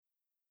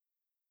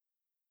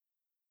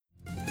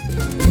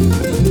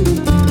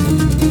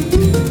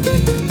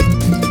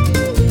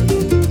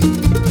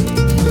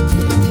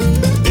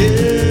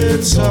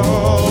It's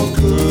all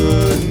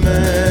good,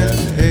 man.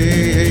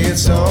 Hey,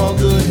 it's all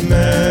good,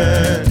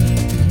 man.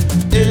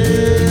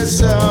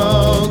 It's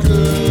all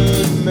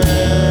good,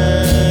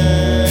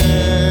 man.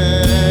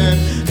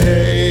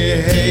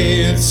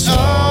 Hey, it's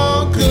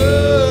all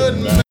good,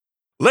 man.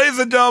 Ladies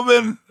and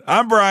gentlemen,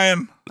 I'm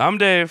Brian. I'm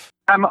Dave.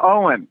 I'm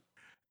Owen.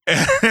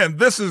 And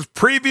this is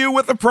Preview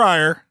with the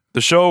Prior,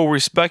 The show where we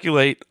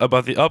speculate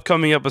about the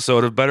upcoming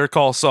episode of Better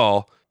Call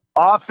Saul.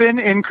 Often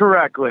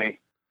incorrectly.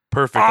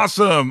 Perfect.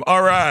 Awesome.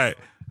 All right.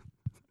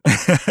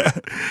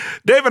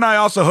 Dave and I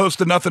also host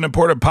a Nothing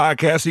Important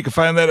podcast. You can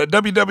find that at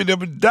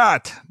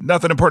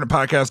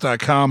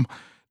www.nothingimportantpodcast.com,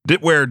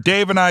 where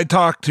Dave and I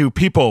talk to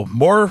people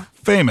more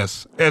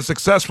famous and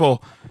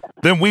successful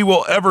than we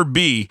will ever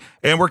be.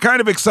 And we're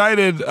kind of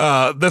excited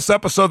this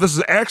episode. This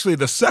is actually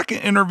the second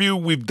interview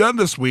we've done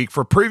this week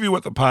for Preview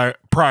with the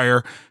Prior.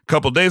 A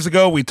couple days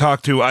ago, we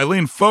talked to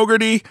Eileen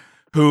Fogarty,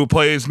 who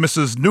plays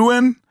Mrs.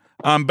 Nguyen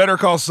on Better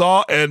Call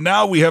Saul. And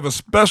now we have a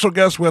special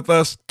guest with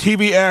us,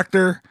 TV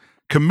actor,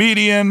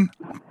 comedian,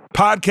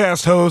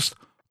 podcast host,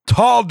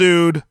 tall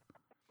dude,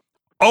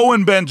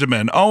 Owen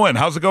Benjamin. Owen,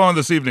 how's it going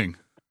this evening?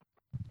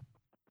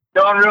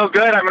 Going real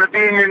good. I'm going to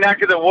be in your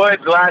neck of the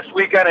woods last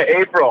weekend of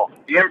April.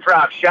 The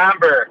Improv,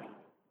 Schaumburg.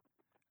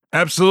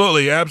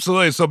 Absolutely,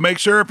 absolutely. So make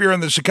sure if you're in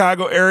the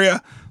Chicago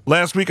area,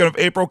 last weekend of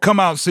April, come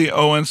out and see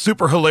Owen.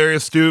 Super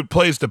hilarious dude,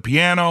 plays the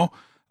piano.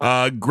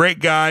 Great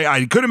guy.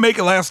 I couldn't make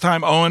it last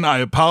time, Owen. I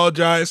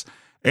apologize.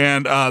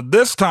 And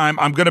this time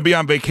I'm going to be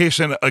on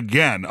vacation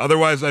again.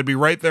 Otherwise, I'd be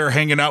right there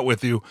hanging out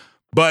with you.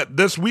 But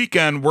this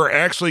weekend, we're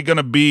actually going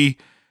to be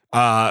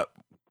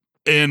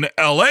in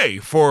LA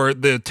for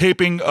the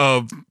taping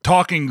of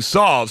Talking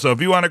Saul. So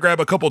if you want to grab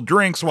a couple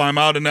drinks while I'm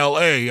out in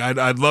LA,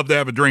 I'd love to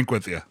have a drink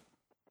with you.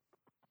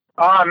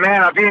 Oh,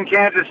 man, I'll be in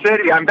Kansas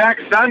City. I'm back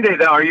Sunday,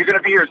 though. Are you going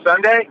to be here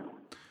Sunday?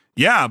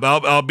 Yeah,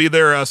 I'll be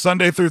there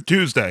Sunday through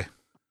Tuesday.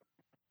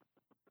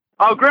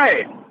 Oh,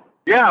 great.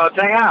 Yeah, let's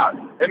hang out.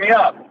 Hit me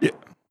up. Yeah,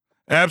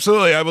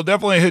 absolutely. I will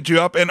definitely hit you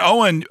up. And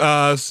Owen,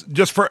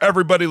 just for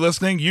everybody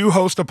listening, you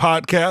host a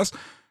podcast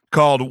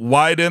called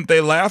Why Didn't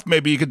They Laugh?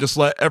 Maybe you could just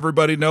let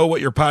everybody know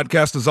what your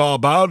podcast is all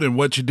about and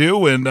what you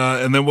do, and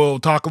then we'll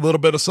talk a little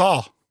bit of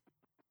Saul.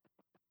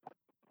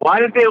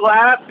 Why Didn't They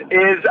Laugh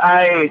is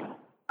I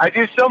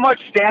do so much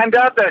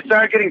stand-up that I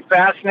started getting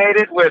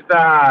fascinated with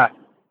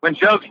when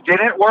jokes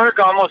didn't work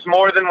almost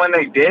more than when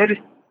they did.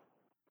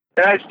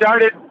 And I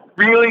started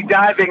really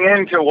diving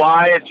into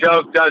why a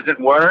joke doesn't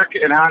work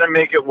and how to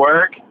make it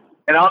work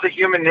and all the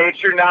human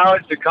nature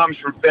knowledge that comes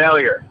from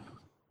failure.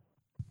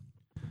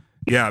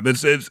 Yeah,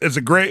 it's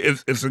a great,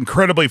 it's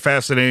incredibly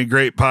fascinating,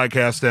 great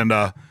podcast. And,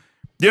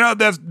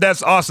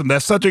 that's awesome.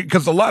 That's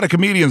because a lot of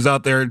comedians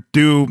out there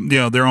do,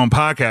 their own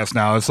podcast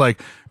now. It's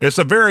like, it's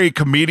a very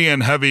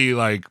comedian heavy,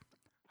 like,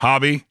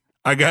 hobby,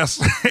 I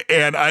guess.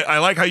 And I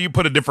like how you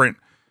put a different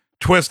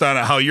twist on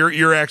it, how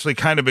you're actually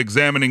kind of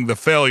examining the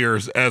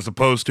failures as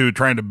opposed to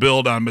trying to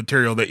build on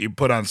material that you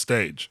put on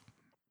stage.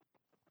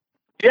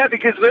 Yeah,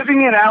 because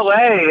living in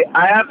LA,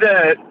 I have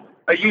a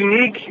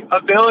unique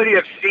ability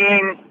of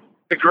seeing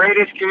the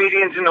greatest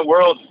comedians in the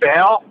world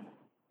fail,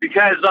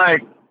 because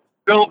like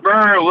Bill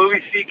Burr,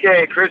 Louis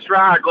C.K., Chris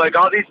Rock, like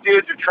all these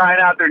dudes are trying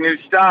out their new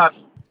stuff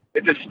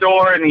at the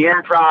store and the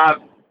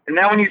Improv. And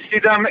then when you see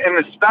them in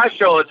the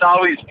special, it's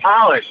always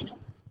polished.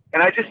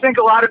 And I just think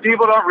a lot of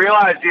people don't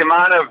realize the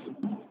amount of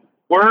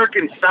work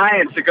and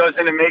science that goes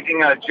into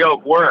making a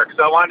joke work.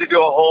 So I wanted to do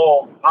a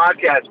whole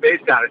podcast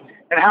based on it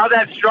and how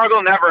that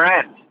struggle never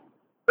ends.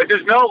 But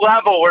there's no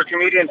level where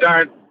comedians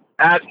aren't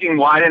asking,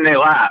 why didn't they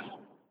laugh?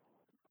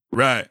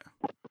 Right.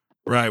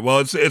 Well,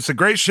 it's a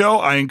great show.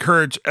 I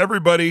encourage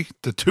everybody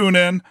to tune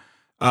in.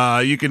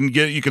 You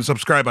can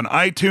subscribe on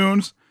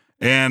iTunes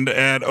and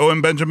at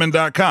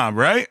owenbenjamin.com,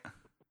 right?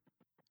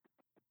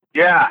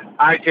 Yeah,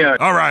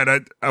 iTunes. All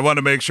right. I want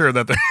to make sure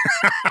that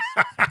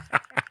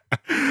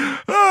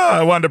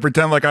I wanted to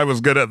pretend like I was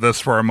good at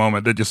this for a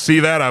moment. Did you see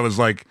that? I was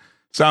like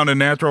sounding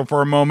natural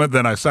for a moment.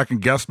 Then I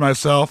second guessed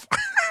myself.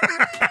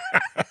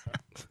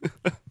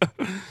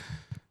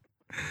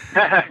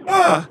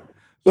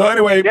 So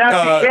anyway,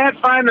 yeah, if you can't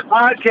find the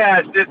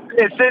podcast,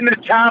 it's in the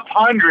top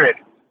 100.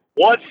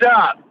 What's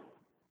up?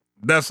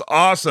 That's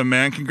awesome,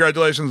 man.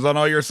 Congratulations on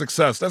all your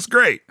success. That's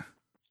great.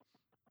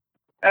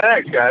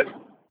 Thanks, guys.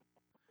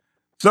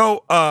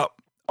 So,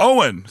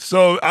 Owen,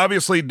 so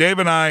obviously Dave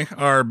and I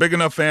are big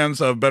enough fans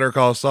of Better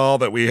Call Saul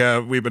that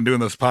we've been doing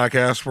this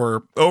podcast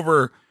for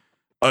over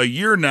a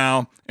year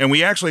now, and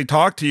we actually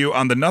talked to you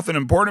on the Nothing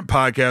Important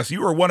podcast.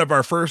 You were one of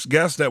our first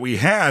guests that we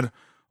had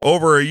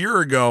over a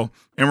year ago,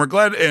 and we're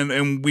glad,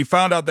 and we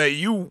found out that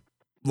you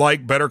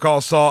like Better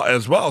Call Saul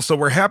as well. So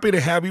we're happy to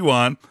have you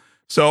on.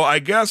 So I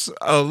guess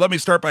let me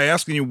start by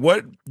asking you,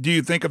 what do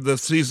you think of the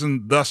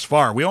season thus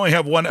far? We only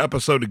have one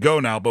episode to go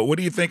now, but what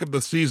do you think of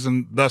the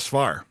season thus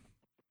far?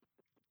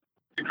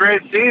 It's a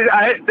great season.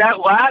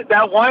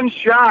 That one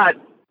shot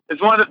is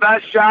one of the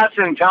best shots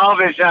in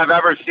television I've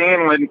ever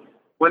seen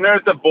when they're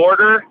at the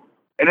border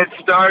and it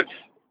starts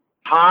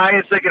high.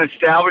 It's like an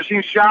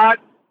establishing shot,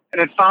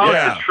 and it follows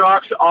Yeah. the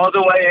trucks all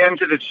the way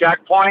into the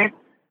checkpoint.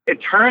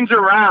 It turns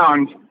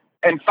around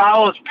and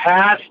follows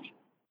past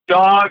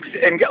dogs,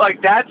 and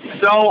like that's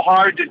so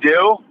hard to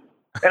do.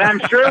 And I'm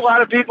sure a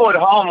lot of people at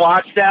home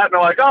watch that and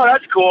are like, "Oh,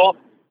 that's cool."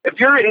 If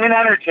you're in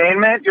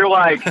entertainment, you're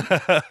like,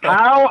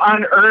 "How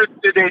on earth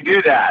did they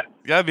do that?"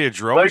 Gotta be a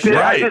drone Like, shot.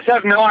 I just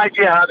have no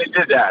idea how they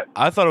did that.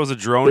 I thought it was a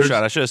drone There's-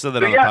 shot. I should have said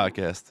that on Yeah. the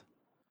podcast.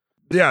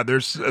 Yeah,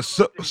 there's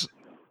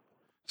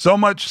so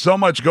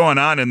much going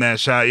on in that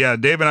shot. Yeah,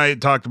 Dave and I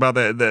talked about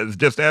that. That's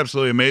just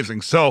absolutely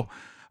amazing. So,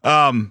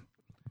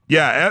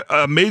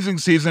 amazing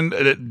season.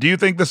 Do you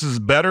think this is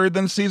better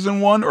than season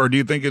 1, or do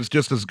you think it's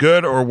just as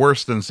good or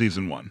worse than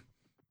season 1?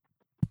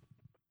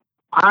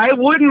 I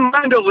wouldn't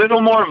mind a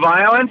little more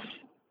violence,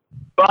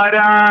 but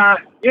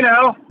you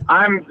know,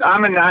 I'm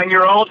a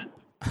 9-year-old.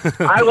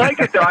 I like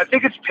it though. I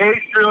think it's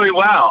paced really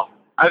well.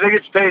 I think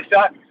it's paced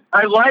up.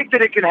 I like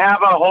that it can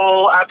have a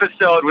whole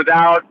episode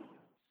without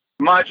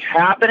much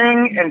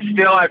happening, and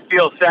still I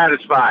feel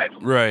satisfied.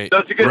 Right. So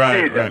it's a good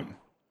Right, season. right.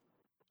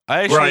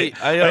 I actually,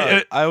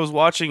 Right. I was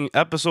watching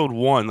episode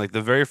 1, like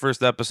the very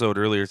first episode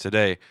earlier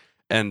today,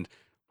 and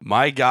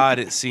my God,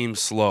 it seems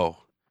slow.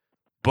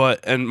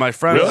 And my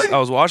friends Really? I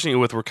was watching it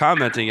with were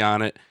commenting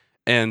on it,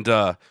 and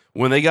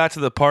when they got to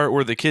the part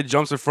where the kid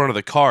jumps in front of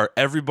the car,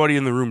 everybody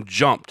in the room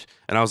jumped,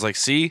 and I was like,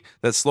 "See,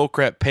 that slow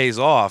crap pays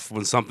off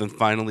when something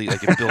finally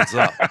like it builds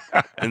up."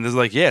 And it's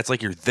like, yeah, it's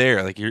like you're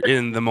there, like you're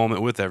in the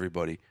moment with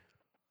everybody.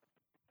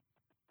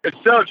 It's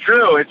so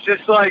true. It's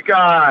just like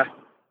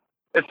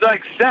it's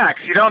like sex.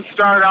 You don't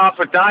start off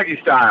with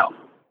doggy style.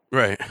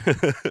 Right.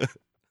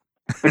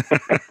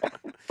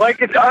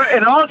 Like it's,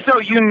 and also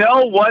you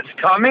know what's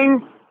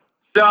coming.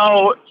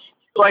 So,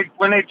 like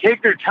when they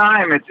take their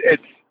time,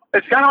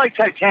 it's kind of like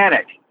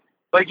Titanic.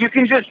 Like you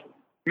can just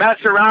mess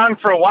around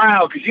for a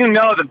while because you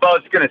know the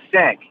boat's gonna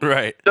sink.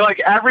 Right. So like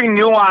every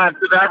nuance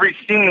of every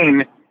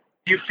scene,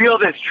 you feel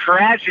this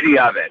tragedy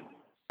of it,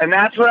 and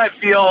that's what I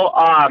feel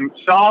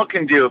Saul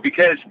can do,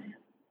 because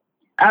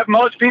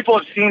most people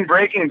have seen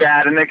Breaking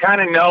Bad and they kind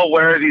of know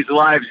where these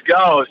lives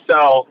go.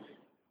 So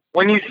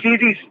when you see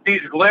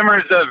these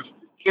glimmers of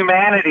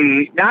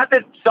humanity, not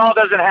that Saul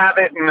doesn't have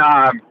it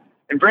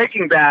in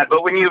Breaking Bad,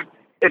 but when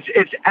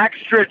it's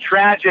extra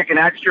tragic and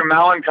extra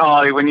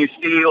melancholy when you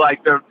see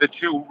like the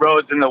two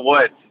roads in the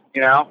woods,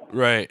 you know?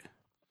 Right.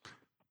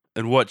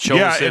 And what chose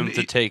Yeah, him and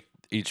to take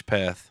each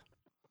path.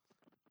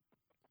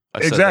 I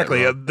said that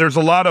Exactly. wrong. There's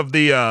a lot of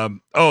the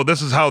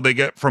this is how they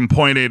get from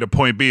point A to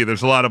point B.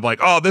 There's a lot of like,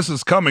 oh, this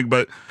is coming,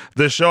 but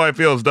this show I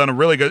feel has done a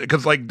really good,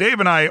 because like Dave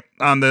and I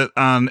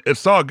on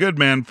It's All Good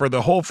Man for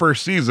the whole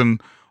first season,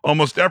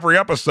 almost every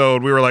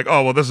episode we were like,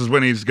 oh well, this is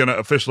when he's gonna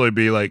officially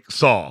be like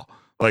Saul.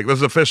 Like this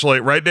is officially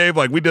right, Dave.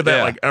 Like we did that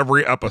Yeah. like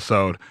every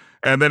episode,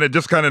 and then it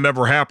just kind of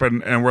never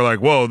happened. And we're like,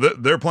 whoa,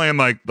 they're playing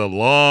like the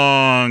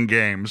long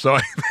game. So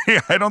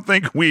I don't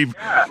think we've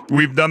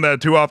done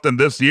that too often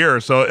this year.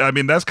 So I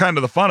mean, that's kind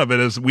of the fun of it,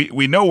 is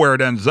we know where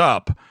it ends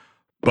up,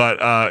 but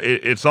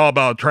it's all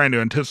about trying to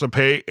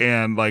anticipate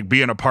and like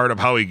being a part of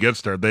how he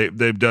gets there.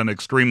 They've done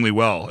extremely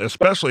well,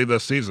 especially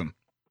this season.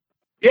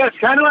 Yeah, it's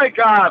kind of like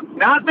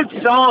not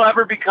that Saul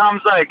ever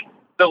becomes like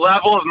the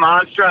level of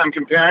monster I'm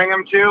comparing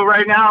him to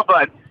right now,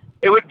 but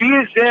it would be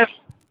as if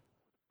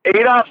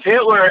Adolf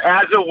Hitler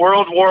as a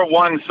World War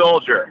I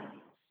soldier.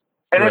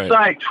 And Right. it's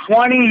like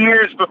 20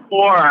 years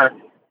before,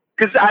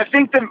 because I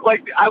think that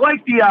I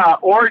like the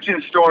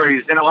origin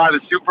stories in a lot of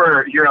the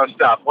superhero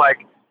stuff,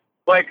 like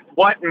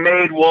what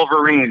made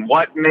Wolverine,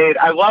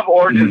 I love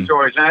origin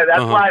stories, and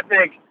that's why I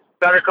think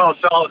Better Call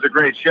Saul is a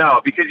great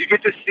show, because you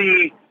get to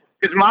see,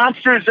 because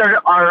monsters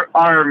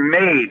are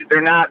made,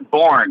 they're not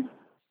born.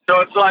 So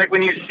it's like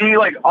when you see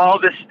like all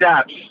the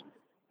steps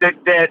that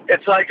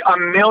it's like a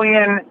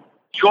million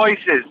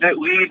choices that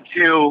lead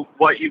to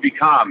what you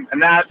become.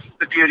 And that's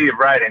the beauty of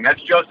writing.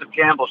 That's Joseph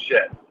Campbell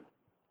shit.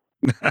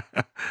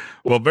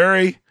 Well,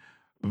 very,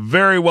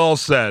 very well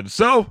said.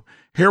 So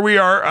here we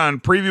are on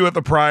Preview with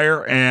the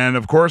Prior, and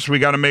of course we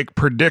got to make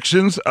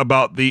predictions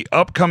about the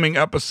upcoming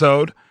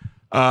episode.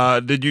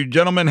 Did you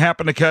gentlemen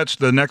happen to catch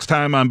the Next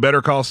Time on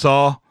Better Call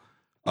Saul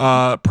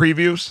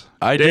previews?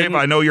 I Dave, didn't.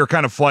 I know you're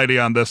kind of flighty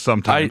on this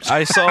sometimes.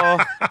 I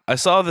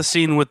saw the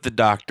scene with the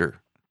doctor.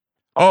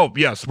 Oh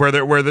yes, where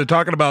they're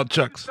talking about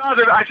Chuck's.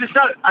 I just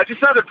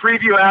saw the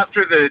preview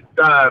after the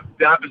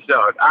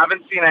episode. I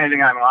haven't seen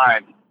anything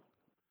online.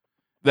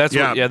 That's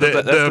Yeah,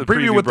 that's the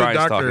preview with the Brian's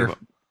talking doctor. about.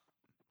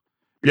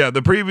 Yeah,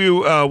 the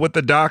preview with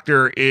the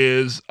doctor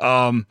is,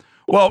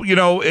 well, you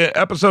know,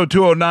 episode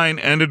 209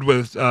 ended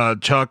with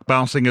Chuck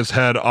bouncing his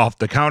head off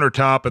the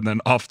countertop and then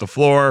off the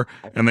floor,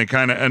 and they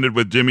kind of ended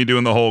with Jimmy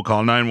doing the whole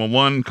call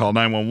 911, call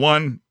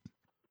 911.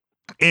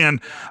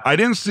 And I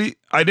didn't see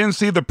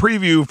the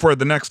preview for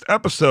the next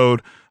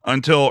episode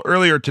until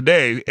earlier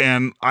today,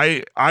 and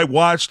I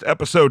watched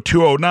episode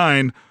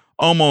 209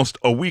 almost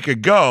a week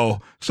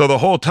ago. So the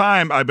whole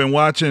time I've been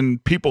watching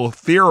people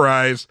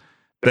theorize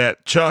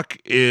that Chuck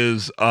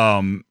is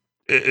dead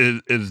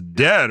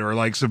or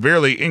like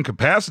severely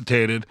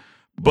incapacitated,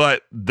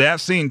 but that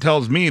scene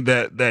tells me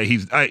that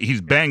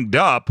he's banged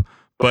up,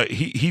 but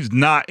he's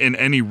not in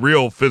any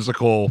real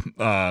physical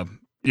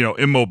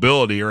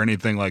immobility or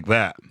anything like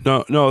that.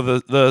 No,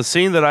 the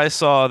scene that I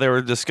saw, they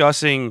were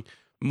discussing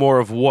more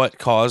of what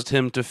caused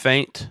him to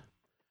faint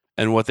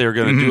and what they were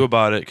going to do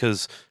about it,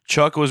 because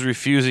Chuck was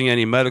refusing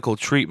any medical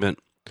treatment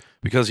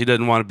because he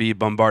didn't want to be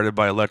bombarded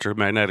by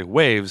electromagnetic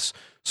waves.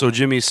 So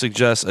Jimmy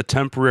suggests a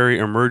temporary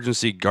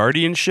emergency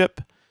guardianship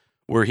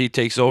where he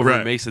takes over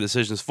and makes the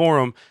decisions for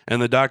him.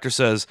 And the doctor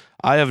says,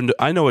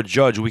 I know a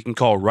judge we can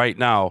call right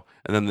now.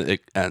 And then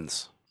it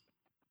ends.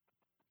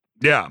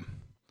 Yeah.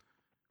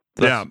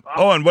 Yeah.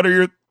 Oh, and what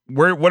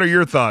are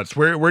your thoughts?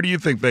 Where do you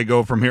think they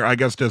go from here? I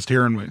guess just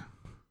hearing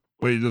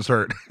what you just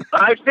heard.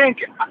 I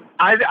think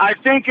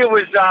it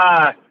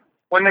was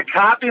when the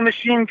copy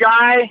machine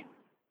guy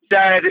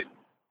said,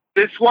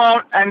 this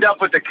won't end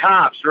up with the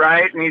cops,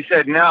 right? And he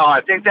said, no.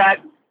 I think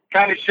that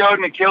kind of showed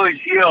an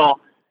Achilles heel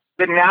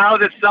that now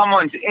that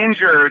someone's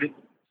injured,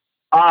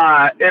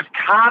 if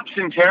cops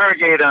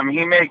interrogate him,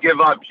 he may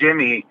give up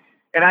Jimmy.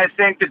 And I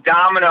think the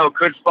domino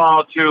could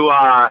fall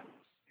to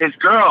his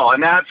girl,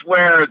 and that's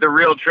where the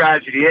real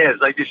tragedy is.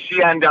 Like, does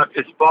she end up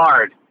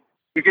disbarred?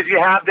 Because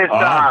you have this,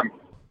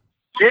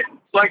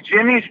 like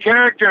Jimmy's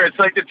character, it's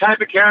like the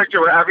type of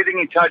character where everything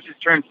he touches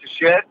turns to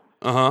shit.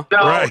 Uh-huh.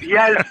 So he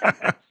has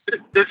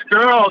this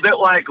girl that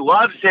like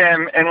loves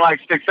him and like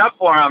sticks up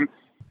for him,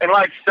 and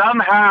like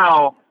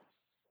somehow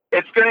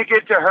it's gonna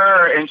get to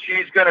her, and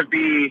she's gonna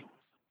be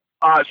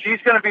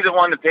the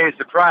one that pays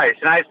the price.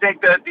 And I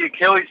think that the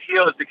Achilles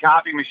heel is the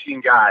copy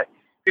machine guy,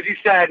 because he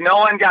said no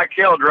one got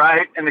killed,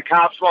 right, and the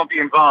cops won't be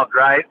involved,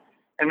 right,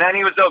 and then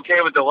he was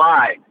okay with the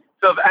lie.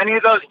 So if any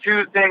of those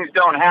two things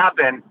don't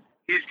happen,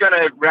 he's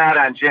gonna rat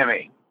on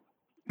Jimmy.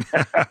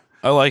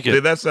 I like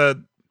it.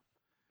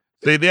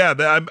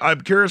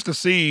 I'm curious to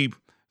see.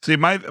 See,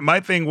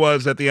 my thing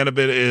was at the end of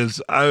it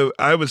is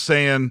I was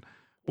saying,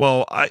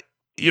 well,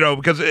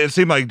 because it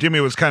seemed like Jimmy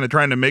was kind of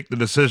trying to make the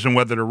decision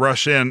whether to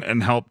rush in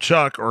and help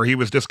Chuck, or he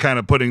was just kind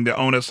of putting the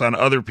onus on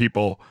other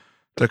people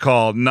to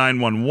call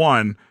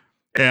 911.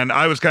 And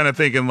I was kind of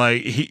thinking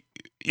like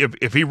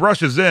if he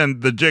rushes in,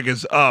 the jig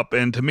is up.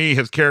 And to me,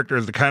 his character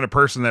is the kind of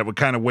person that would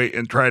kind of wait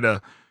and try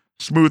to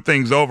smooth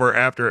things over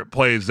after it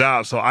plays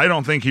out. So I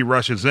don't think he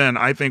rushes in.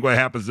 I think what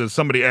happens is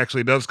somebody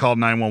actually does call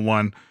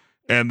 911,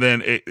 and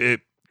then it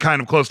kind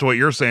of close to what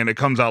you're saying, it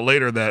comes out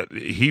later that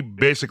he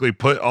basically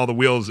put all the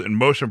wheels in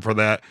motion for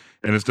that,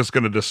 and it's just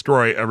going to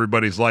destroy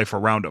everybody's life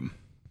around him.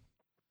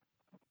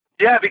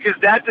 Yeah, because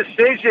that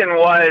decision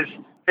was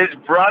his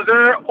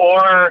brother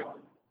or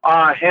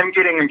him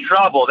getting in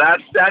trouble.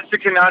 That's the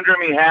conundrum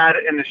he had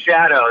in the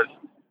shadows.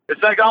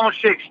 It's like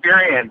almost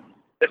Shakespearean.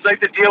 It's like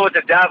the deal with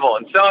the devil.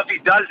 And so if he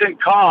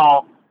doesn't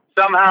call,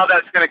 somehow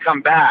that's going to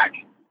come back.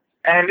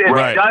 And if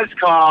he does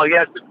call, he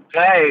has to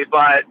pay,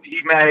 but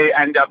he may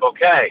end up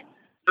okay.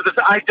 So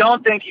I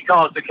don't think he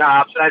calls the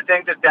cops, and I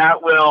think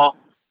that will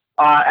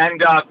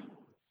end up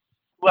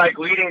like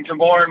leading to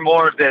more and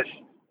more of this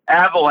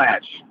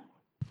avalanche.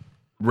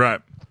 Right.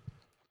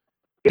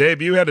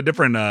 Dave, you had a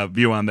different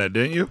view on that,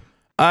 didn't you?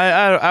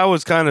 I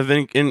was kind of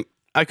in.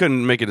 I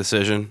couldn't make a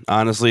decision,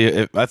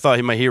 honestly. I thought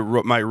he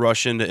might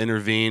rush in to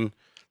intervene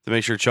to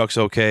make sure Chuck's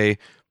okay.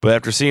 But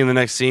after seeing the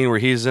next scene where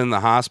he's in the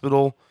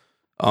hospital,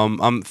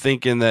 I'm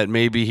thinking that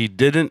maybe he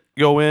didn't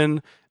go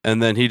in,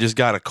 and then he just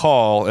got a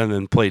call and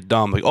then played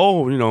dumb. Like,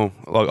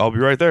 I'll be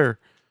right there.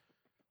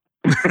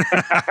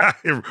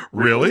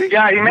 Really?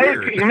 Yeah,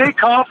 he may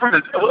call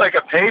from like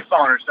a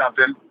payphone or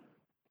something.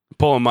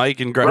 Pull a mic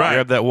and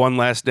grab that one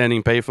last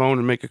standing payphone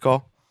and make a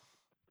call.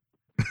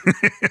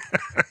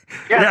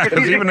 Yeah,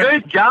 because he's a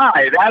good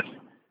guy.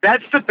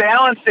 That's the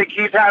balance they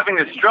keep having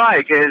to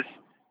strike. Is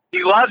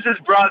he loves his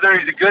brother?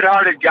 He's a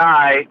good-hearted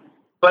guy,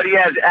 but he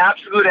has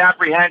absolute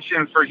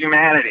apprehension for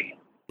humanity.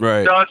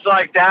 Right. So it's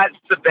like that's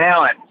the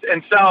balance,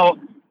 and so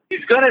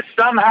he's going to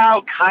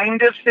somehow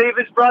kind of save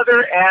his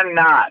brother and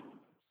not.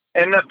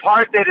 And the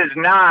part that is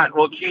not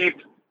will keep,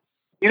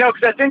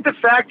 because I think the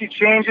fact he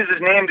changes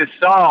his name to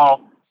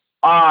Saul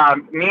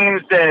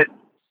means that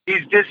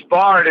he's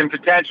disbarred and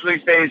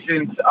potentially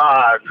facing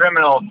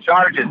criminal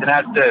charges and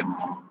has to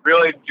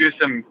really do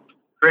some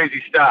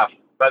crazy stuff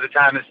by the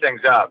time this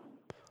thing's up.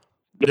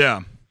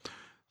 Yeah.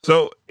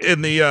 So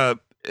in the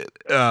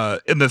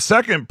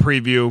second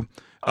preview,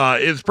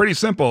 it's pretty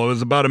simple. It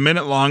was about a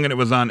minute long, and it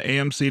was on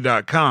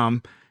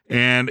AMC.com,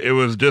 and it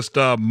was just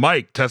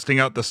Mike testing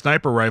out the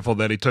sniper rifle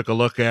that he took a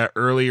look at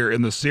earlier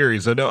in the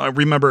series. I don't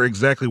remember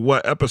exactly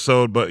what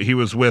episode, but he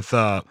was with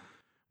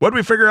what did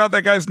we figure out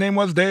that guy's name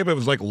was, Dave? It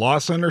was like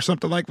Lawson or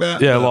something like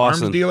that? Yeah, the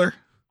Lawson. Arms dealer?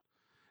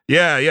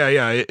 Yeah.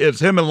 It's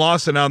him and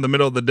Lawson out in the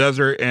middle of the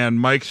desert, and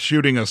Mike's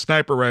shooting a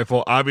sniper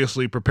rifle,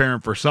 obviously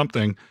preparing for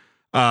something.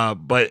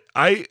 But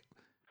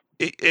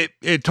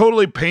it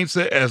totally paints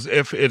it as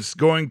if it's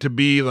going to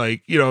be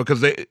like,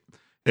 because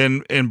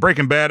in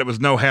Breaking Bad, it was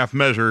no half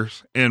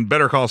measures. In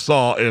Better Call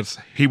Saul, it's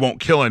he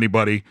won't kill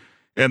anybody.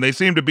 And they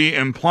seem to be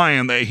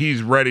implying that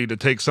he's ready to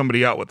take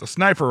somebody out with a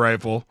sniper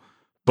rifle.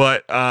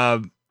 But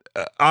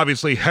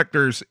obviously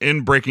Hector's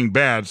in Breaking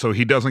Bad, so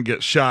he doesn't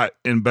get shot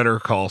in Better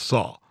Call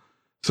Saul.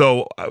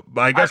 So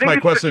I guess my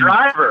question: the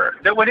driver,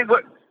 that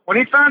when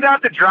he found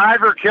out the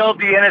driver killed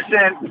the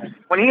innocent,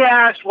 when he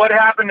asked what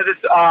happened to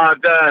this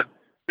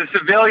the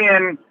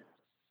civilian,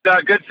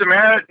 the Good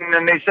Samaritan,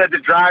 and they said the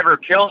driver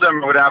killed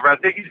him or whatever, I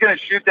think he's going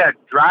to shoot that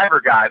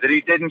driver guy that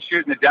he didn't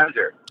shoot in the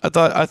desert. I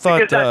thought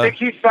Because I think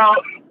he felt.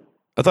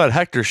 I thought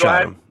Hector shot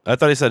ahead. him. I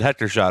thought he said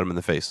Hector shot him in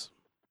the face,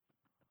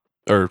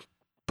 or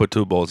put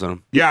 2 bullets in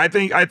him. Yeah, I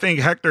think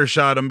Hector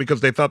shot him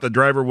because they thought the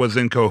driver was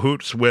in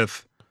cahoots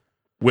with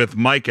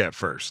Mike at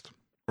first,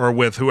 or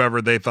with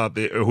whoever they thought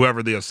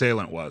whoever the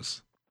assailant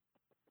was.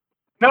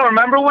 No,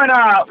 remember when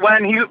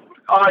he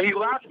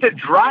left the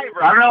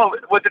driver? I don't know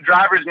what the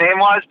driver's name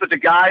was, but the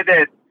guy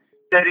that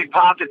he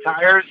popped the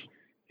tires,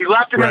 he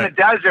left him in the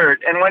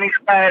desert. And when he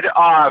said,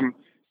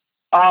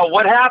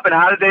 "What happened?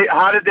 How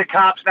did the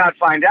cops not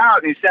find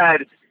out?" And he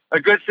said, "A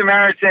Good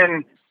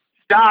Samaritan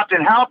stopped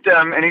and helped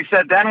him." And he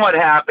said, "Then what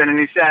happened?" And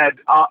he said,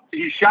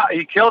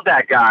 he killed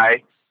that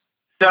guy."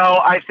 So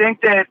I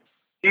think that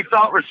he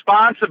felt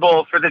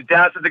responsible for the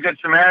death of the Good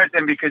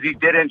Samaritan because he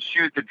didn't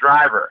shoot the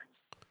driver.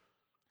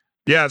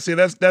 Yeah, see,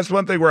 that's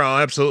one thing where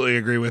I'll absolutely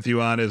agree with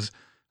you on is,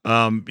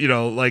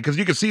 because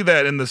you can see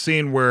that in the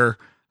scene where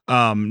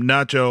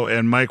Nacho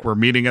and Mike were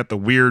meeting at the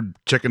weird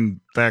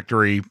chicken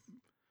factory.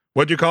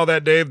 What'd you call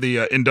that, Dave?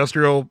 The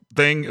industrial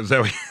thing? Is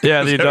that what,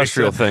 Yeah, the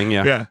industrial thing.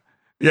 Yeah.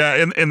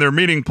 Yeah. In their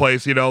meeting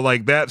place,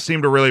 that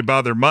seemed to really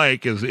bother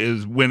Mike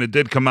is when it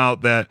did come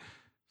out that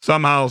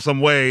somehow,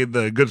 some way,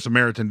 the Good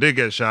Samaritan did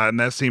get shot, and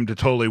that seemed to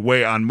totally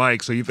weigh on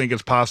Mike. So you think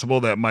it's possible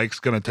that Mike's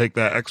going to take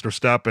that extra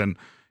step and,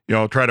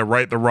 try to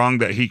right the wrong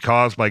that he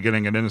caused by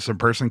getting an innocent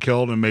person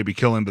killed and maybe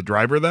killing the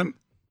driver then?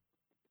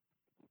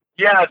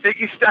 Yeah, I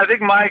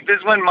think Mike, this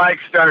is when Mike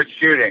starts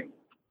shooting.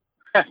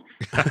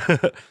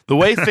 The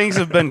way things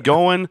have been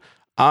going,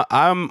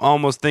 I'm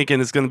almost thinking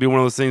it's going to be one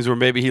of those things where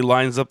maybe he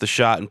lines up the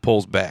shot and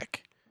pulls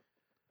back.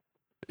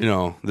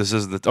 This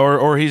is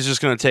or he's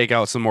just going to take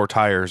out some more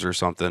tires or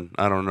something.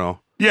 I don't know.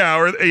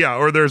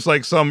 Or there's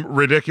like some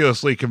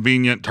ridiculously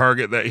convenient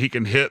target that he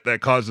can hit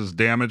that causes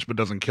damage but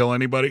doesn't kill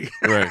anybody.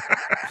 Right.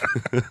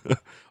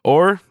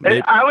 Or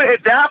maybe, I would,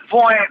 at that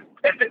point,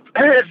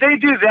 if they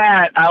do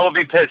that, I will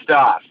be pissed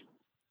off.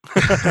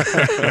 It's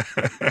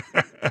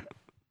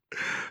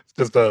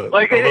just a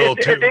little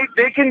too.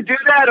 They can do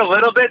that a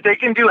little bit. They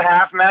can do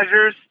half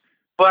measures,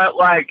 but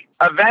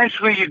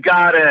eventually you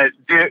gotta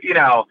do.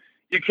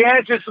 You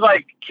can't just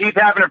keep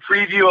having a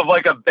preview of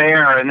a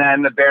bear and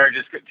then the bear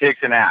just takes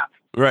a nap.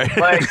 right.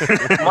 Mike's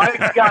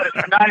got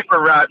a sniper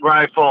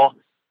rifle.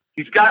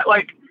 He's got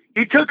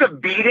he took a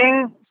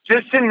beating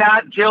just to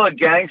not kill a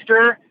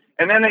gangster,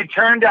 and then they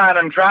turned on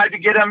him, tried to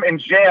get him in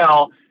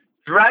jail,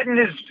 threatened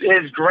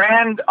his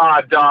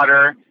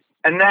granddaughter,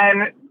 and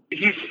then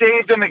he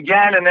saved him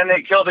again, and then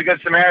they killed the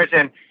Good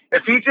Samaritan.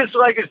 If he just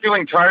is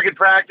doing target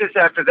practice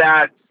after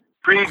that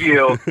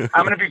preview,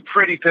 I'm going to be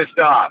pretty pissed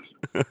off.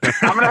 I'm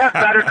going to have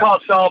Better Call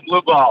Saul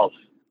blue balls.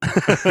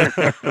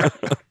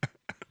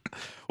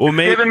 Well,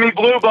 Giving me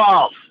blue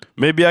balls.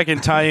 Maybe I can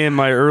tie in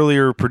my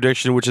earlier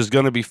prediction, which is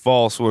going to be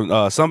false.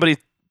 When somebody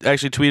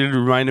actually tweeted and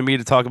reminded me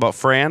to talk about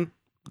Fran,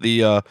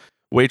 the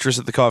waitress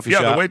at the coffee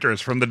shop. Yeah, the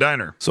waitress from the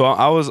diner. So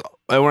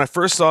when I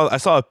first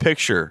saw a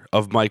picture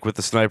of Mike with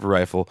the sniper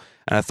rifle,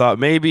 and I thought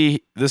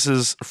maybe this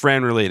is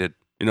Fran related.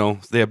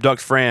 They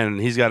abduct Fran, and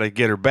he's got to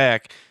get her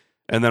back.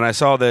 And then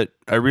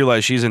I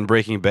realized she's in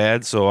Breaking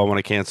Bad, so I want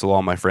to cancel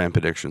all my Fran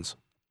predictions.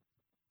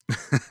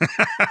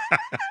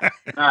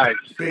 Nice.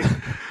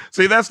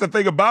 See, that's the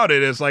thing about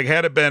it is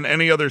had it been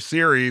any other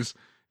series,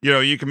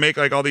 you can make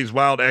all these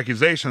wild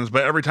accusations,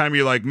 but every time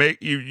you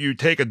you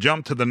take a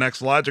jump to the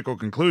next logical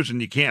conclusion,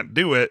 you can't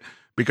do it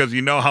because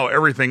you know how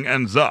everything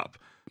ends up.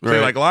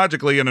 Right. So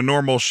logically in a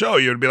normal show,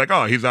 you would be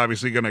oh, he's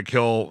obviously going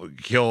to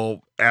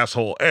kill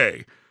asshole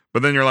A.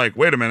 But then you're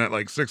wait a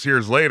minute, 6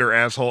 years later,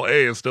 asshole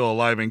A is still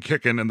alive and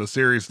kicking in the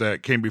series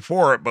that came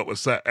before it, but was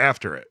set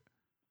after it.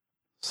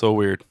 So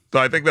weird. So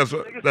I think that's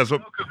what it's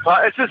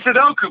a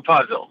Sudoku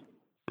puzzle.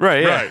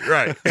 Right. Yeah.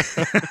 Right.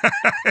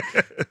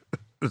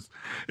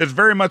 It's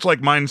very much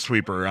like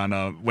Minesweeper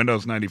on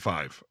Windows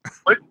 95.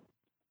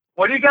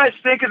 What do you guys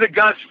think of the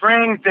Gus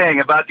Fring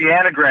thing about the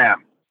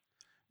anagram?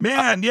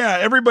 Man, yeah,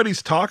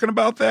 everybody's talking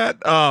about that.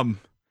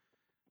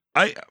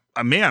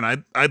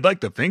 I'd like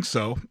to think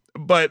so.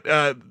 But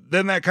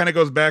then that kind of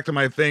goes back to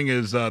my thing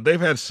is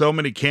they've had so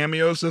many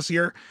cameos this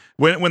year.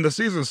 When the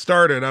season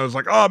started, I was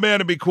oh man,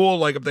 it'd be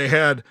cool if they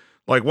had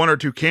 1 or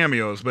 2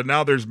 cameos. But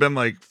now there's been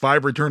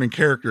 5 returning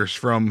characters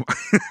from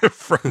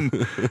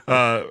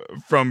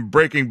from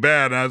Breaking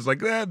Bad, and I was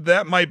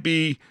that might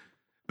be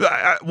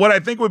what I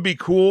think would be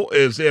cool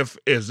is if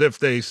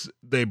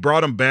they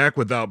brought him back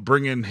without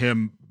bringing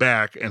him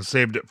back and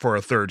saved it for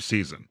a 3rd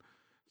season.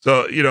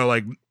 So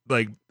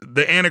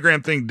the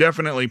anagram thing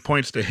definitely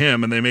points to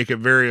him, and they make it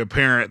very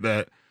apparent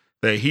that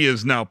he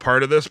is now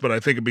part of this. But I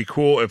think it'd be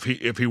cool if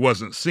he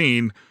wasn't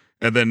seen,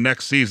 and then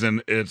next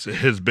season it's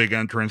his big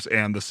entrance,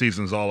 and the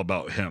season's all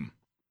about him.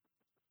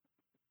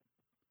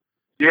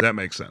 Yeah. That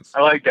makes sense.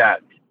 I like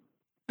that.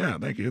 Yeah,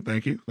 thank you.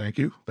 Because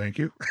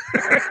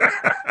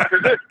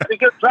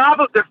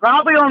they're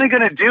probably only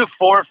going to do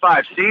 4 or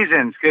 5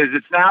 seasons because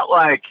it's not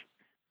like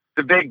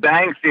The Big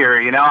Bang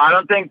Theory. You know, I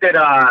don't think that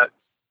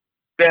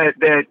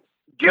that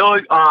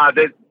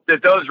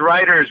those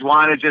writers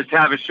want to just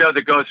have a show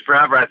that goes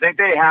forever. I think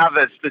they have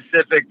a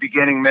specific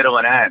beginning, middle,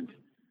 and end.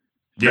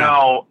 Yeah.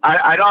 So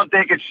I don't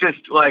think it's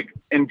just like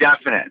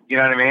indefinite. You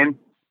know what I mean?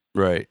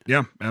 Right.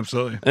 Yeah,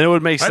 absolutely. And it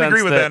would make I'd sense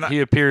agree with that that. he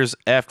appears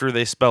after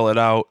they spell it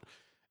out.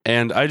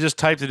 And I just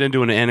typed it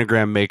into an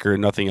anagram maker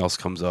and nothing else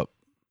comes up.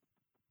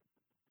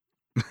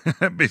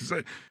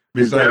 Besides,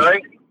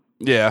 Really?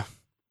 Yeah.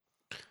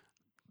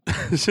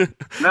 Nice.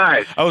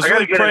 I was gotta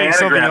really get an praying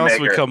something anagram else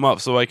maker. would come up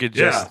so I could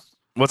just. Yeah.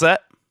 What's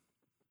that?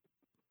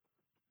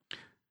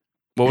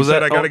 What was you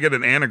said that? I got to Oh, get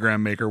an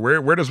anagram maker.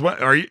 Where does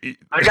what are you?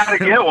 I got to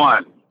get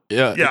one.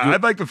 yeah. Yeah,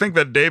 I'd like to think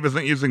that Dave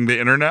isn't using the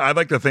internet. I'd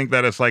like to think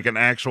that it's like an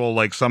actual,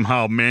 like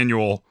somehow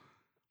manual,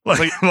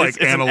 like It's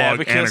an analog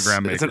abacus.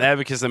 anagram maker. It's an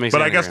abacus that makes.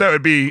 But I guess that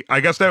would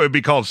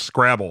be called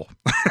Scrabble,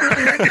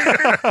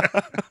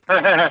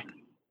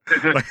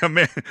 like a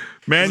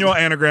manual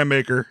anagram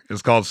maker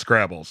is called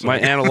Scrabble. So my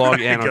analog I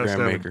guess anagram that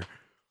would- maker.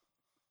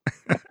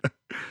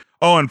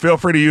 Oh, and feel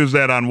free to use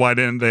that on Why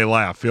Didn't They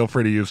Laugh? Feel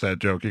free to use that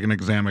joke. You can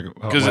examine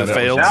 'Cause why it that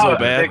failed was- so No,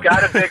 bad. they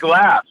got a big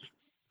laugh.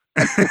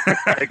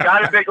 They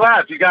got a big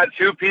laugh. You got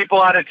 2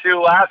 people out of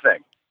 2 laughing.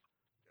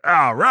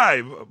 All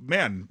right,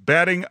 man,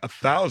 batting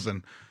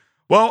 1,000.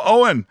 Well,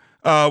 Owen,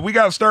 we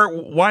got to start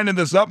winding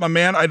this up, my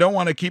man. I don't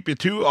want to keep you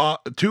too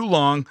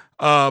long,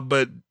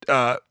 but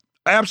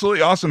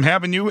absolutely awesome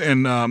having you,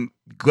 and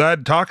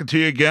glad talking to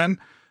you again.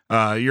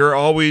 You're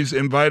always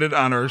invited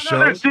on our Another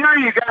shows.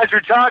 theory you guys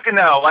are talking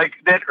though, like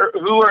that,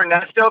 who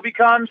Ernesto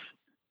becomes,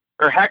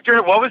 or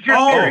Hector. What was your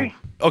theory?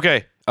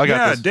 Okay, I got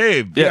Yeah, this.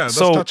 Dave. Yeah, Yeah, let's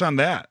so- touch on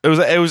that. It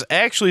was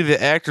actually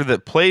the actor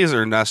that plays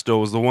Ernesto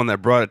was the one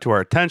that brought it to our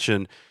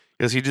attention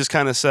because he just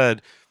kind of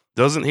said,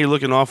 "Doesn't he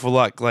look an awful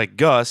lot like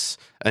Gus?"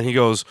 And he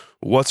goes,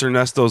 "What's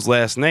Ernesto's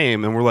last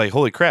name?" And we're like,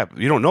 "Holy crap,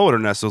 you don't know what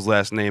Ernesto's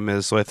last name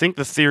is." So I think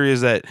the theory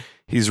is that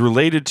he's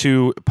related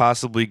to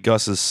possibly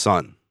Gus's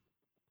son.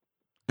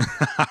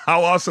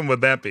 How awesome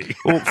would that be?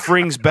 Well,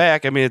 Fring's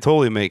back. I mean, it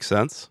totally makes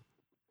sense.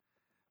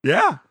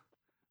 Yeah.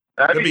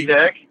 That'd be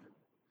that'd sick.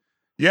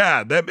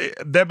 Yeah,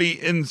 that'd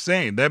be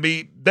insane. That'd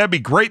be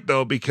great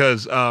though,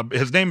 because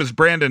his name is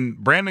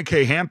Brandon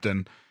K.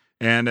 Hampton,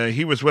 and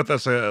he was with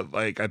us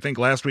like I think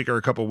last week or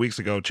a couple weeks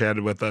ago,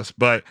 chatted with us.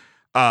 But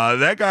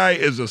that guy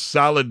is a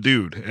solid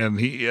dude, and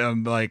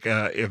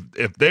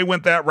if they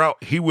went that route,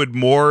 he would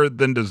more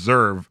than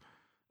deserve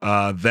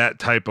that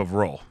type of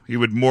role. He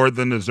would more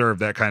than deserve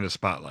that kind of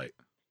spotlight.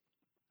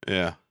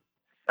 Yeah,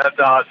 That's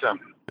awesome.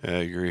 I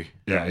agree.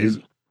 Yeah, he's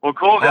Well,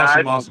 cool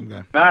guys. awesome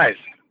guy. Nice.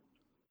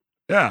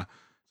 Yeah.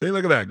 See,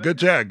 look at that. Good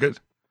chat. Good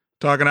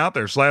talking out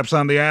there. Slaps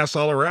on the ass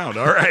all around.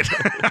 All right.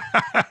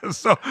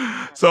 So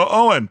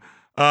Owen,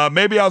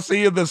 maybe I'll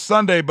see you this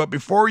Sunday, but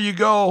before you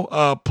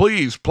go,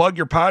 please plug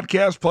your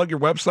podcast, plug your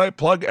website,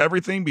 plug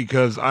everything,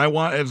 because I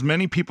want as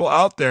many people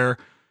out there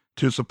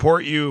to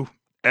support you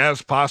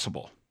as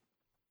possible.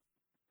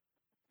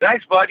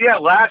 Thanks, bud. Yeah,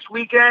 last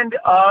weekend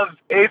of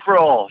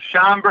April,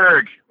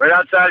 Schaumburg, right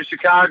outside of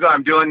Chicago.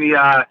 I'm doing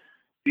the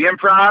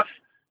Improv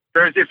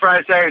Thursday,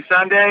 Friday, Saturday,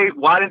 Sunday.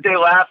 Why Didn't They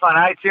Laugh on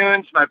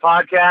iTunes? My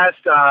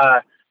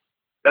podcast.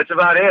 That's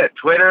about it.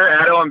 Twitter,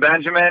 Owen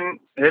Benjamin.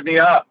 Hit me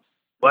up.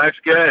 Life's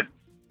good.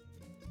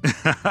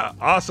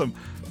 Awesome.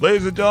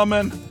 Ladies and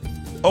gentlemen,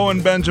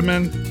 Owen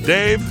Benjamin,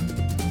 Dave,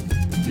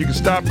 you can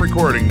stop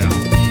recording now.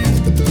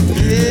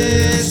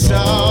 It's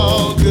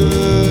all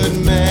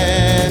good,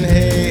 man.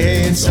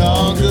 Hey, it's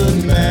all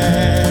good,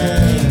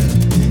 man.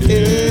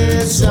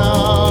 It's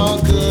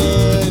all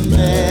good,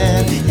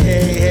 man.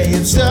 Hey,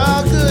 it's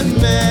all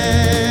good,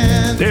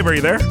 man. Dave, are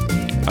you there?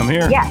 I'm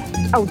here.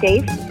 Yes. Oh,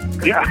 Dave?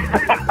 Yeah.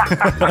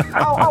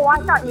 Oh,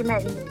 I thought you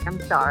meant me. I'm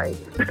sorry.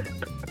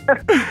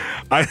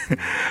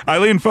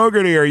 Eileen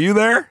Fogarty, are you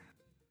there?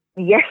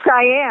 Yes,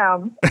 I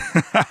am.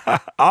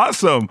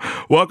 Awesome.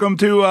 Welcome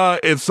to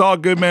It's All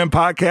Good Man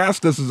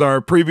podcast. This is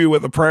our preview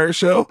with the prior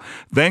show.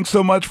 Thanks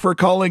so much for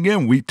calling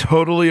in. We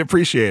totally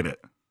appreciate it.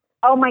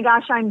 Oh, my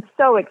gosh, I'm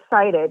so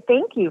excited.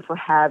 Thank you for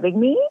having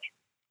me.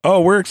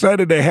 Oh, we're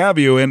excited to have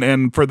you.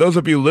 And for those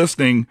of you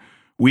listening,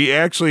 we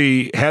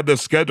actually had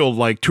this scheduled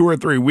like 2 or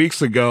 3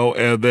 weeks ago,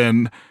 and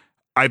then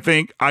I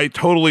think I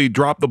totally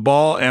dropped the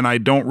ball, and I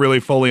don't really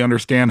fully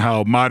understand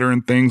how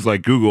modern things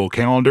like Google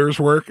calendars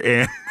work,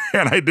 and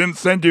I didn't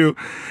send you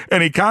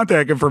any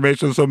contact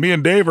information. So me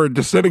and Dave are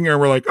just sitting here and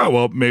we're like, oh,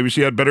 well, maybe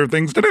she had better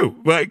things to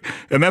do. Like,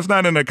 and that's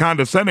not in a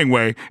condescending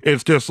way.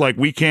 It's just like,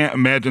 we can't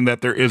imagine that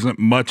there isn't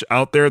much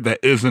out there that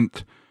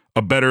isn't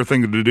a better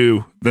thing to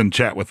do than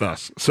chat with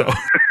us. So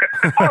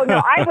Oh, no,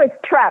 I was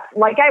trapped.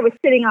 Like, I was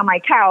sitting on my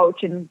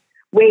couch and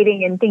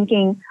waiting and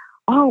thinking,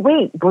 oh,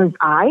 wait, was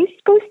I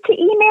supposed to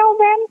email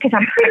them? Because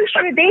I'm pretty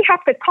sure they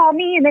have to call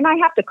me, and then I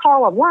have to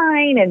call a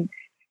line.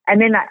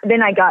 And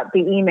then I got the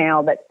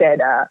email that said,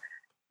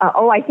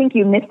 oh, I think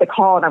you missed the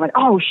call. And I went,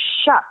 oh,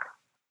 shuck.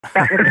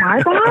 That was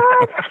my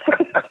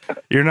boss.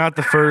 You're not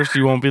the first.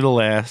 You won't be the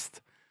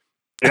last.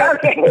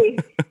 Okay.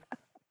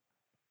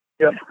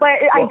 Yep. But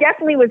I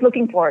definitely was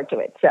looking forward to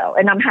it. So,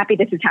 and I'm happy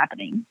this is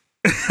happening.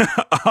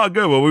 Oh,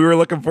 good. Well, we were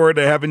looking forward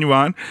to having you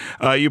on.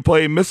 You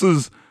play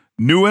Mrs.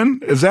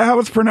 Nguyen. Is that how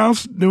it's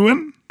pronounced?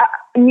 Nguyen?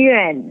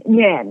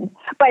 Nguyen.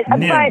 But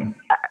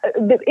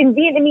in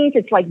Vietnamese,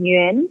 it's like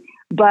Nguyen.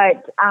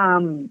 But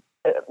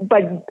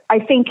I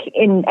think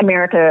in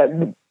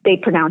America, they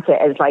pronounce it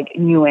as like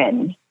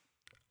Nguyen.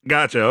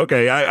 Gotcha.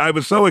 Okay. I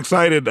was so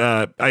excited.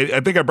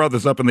 I think I brought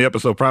this up in the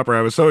episode proper.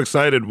 I was so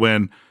excited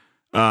when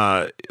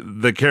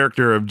the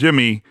character of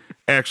Jimmy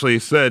actually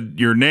said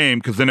your name,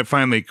 because then it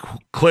finally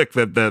clicked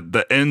that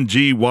the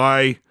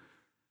NGY,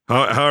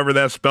 however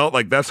that's spelled,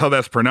 like that's how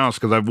that's pronounced,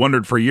 because I've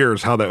wondered for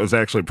years how that was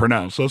actually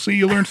pronounced. So see,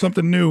 you learn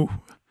something new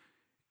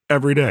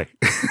every day.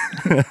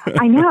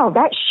 I know.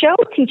 That show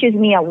teaches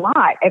me a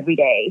lot every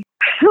day.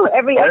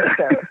 Every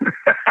episode.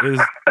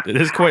 It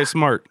is quite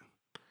smart.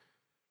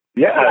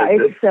 Yeah,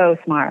 It's so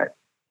smart.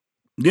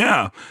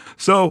 Yeah.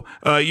 So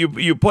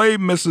you play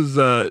Mrs.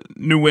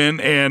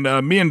 Nguyen,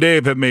 and me and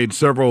Dave have made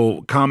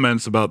several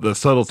comments about the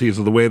subtleties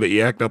of the way that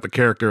you act out the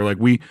character. Like,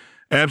 we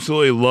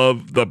absolutely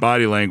love the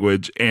body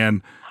language,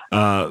 and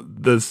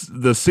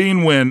the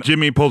scene when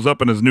Jimmy pulls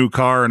up in his new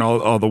car and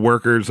all the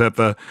workers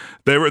they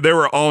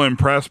were all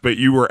impressed, but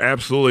you were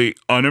absolutely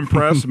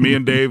unimpressed. Me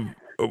and Dave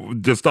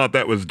just thought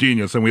that was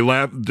genius, and we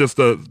laughed. Just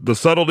the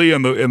subtlety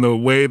and the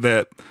way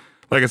that,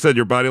 like I said,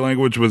 your body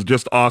language was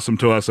just awesome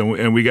to us,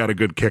 and we got a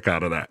good kick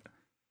out of that.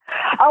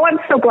 Oh, I'm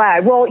so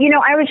glad. Well,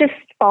 I was just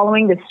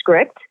following the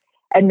script,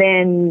 and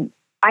then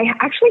I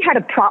actually had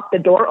to prop the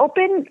door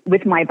open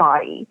with my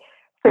body.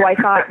 So I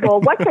thought,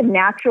 well, what's a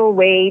natural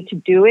way to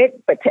do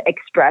it, but to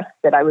express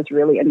that I was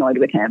really annoyed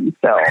with him.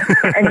 So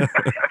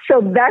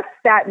that's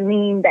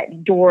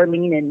that door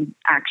lean-in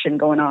action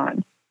going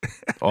on.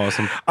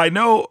 Awesome. I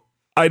know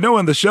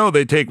in the show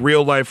they take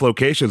real life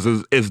locations.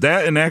 Is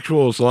that an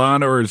actual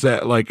salon, or is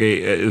that like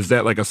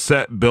a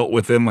set built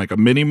within like a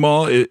mini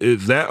mall?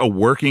 Is that a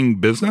working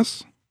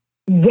business?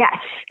 Yes,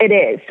 it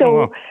is.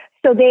 So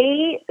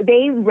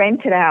they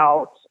rent it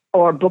out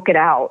or book it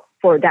out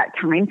for that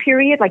time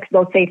period, like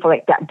they'll say for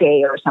like that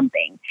day or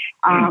something.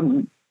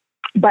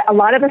 But a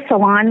lot of the nail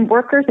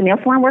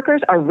salon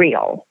workers are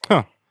real.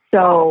 Huh.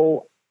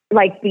 So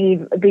like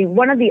the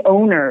one of the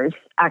owners,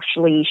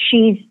 actually,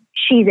 she's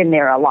in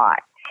there a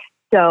lot.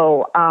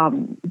 So,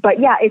 but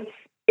yeah,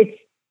 it's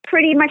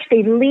pretty much,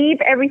 they leave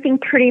everything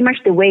pretty much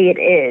the way it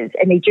is,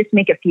 and they just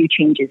make a few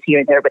changes here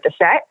and there with the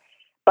set.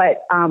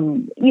 But,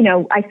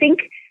 I think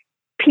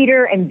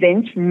Peter and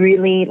Vince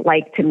really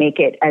like to make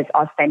it as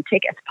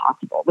authentic as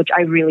possible, which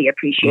I really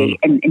appreciate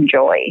and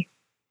enjoy.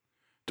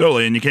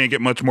 Totally. And you can't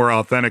get much more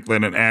authentic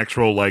than an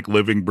actual, like,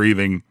 living,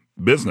 breathing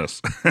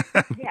business.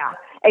 Yeah,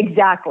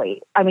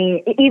 exactly. I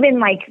mean, even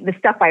like the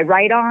stuff I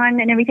write on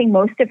and everything,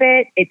 most of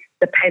it, it's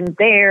the pen's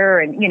there.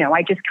 And,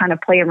 I just kind of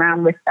play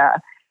around with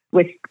the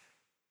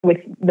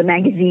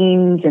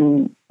magazines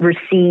and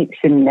receipts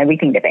and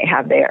everything that they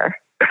have there.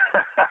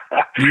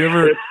 Do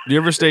you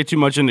ever stay too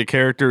much into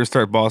character and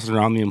start bossing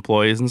around the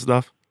employees and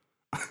stuff?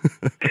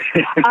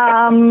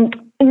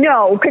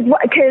 No, because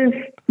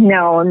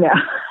no.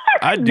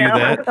 I'd do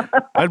that.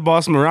 I'd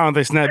boss them around.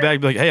 They snap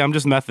back, be like, "Hey, I'm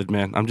just method,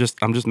 man. I'm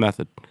just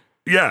method."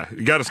 Yeah,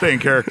 you got to stay in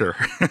character.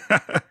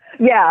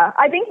 Yeah,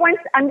 I think once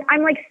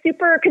I'm like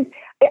super, because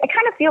I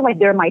kind of feel like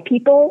they're my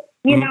people,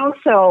 you know.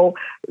 So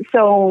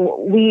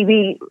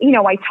we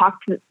I talk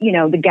to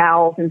the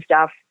gals and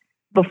stuff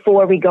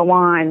before we go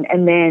on,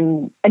 and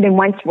then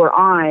once we're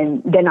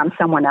on, then I'm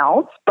someone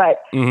else. But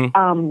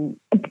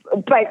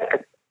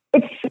but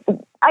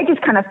I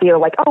just kind of feel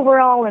like, oh, we're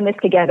all in this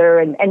together,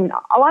 and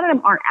a lot of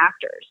them aren't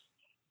actors,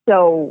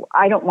 so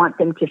I don't want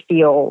them to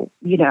feel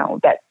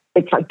that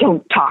it's like,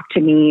 don't talk to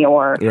me,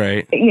 or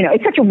right.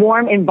 It's such a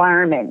warm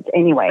environment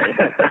anyway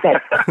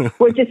that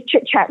we're just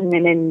chit chatting,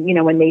 and then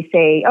when they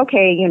say,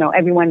 okay,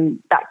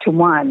 everyone back to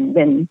one,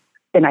 then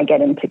I get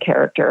into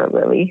character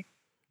really.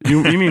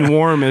 You mean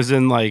warm as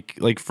in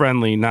like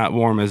friendly, not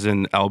warm as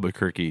in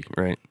Albuquerque,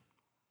 right?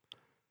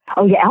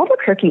 Oh yeah,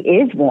 Albuquerque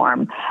is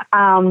warm.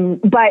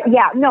 But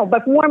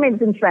warm as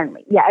in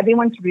friendly. Yeah,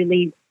 everyone's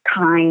really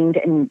kind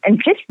and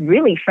just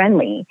really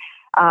friendly.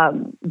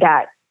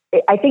 That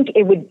I think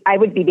I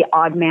would be the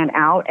odd man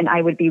out, and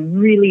I would be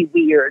really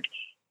weird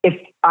if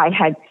I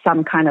had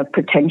some kind of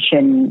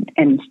pretension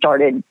and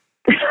started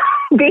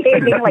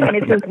behaving like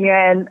Mrs.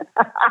 Nguyen.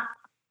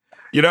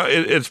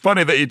 It's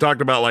funny that you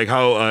talked about like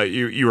how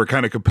you were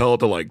kind of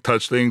compelled to like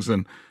touch things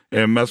and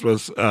mess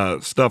with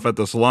stuff at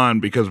the salon,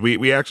 because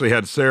we actually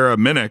had Sarah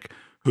Minnick,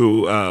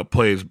 who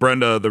plays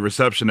Brenda, the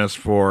receptionist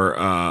for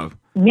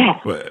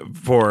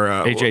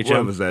HHM.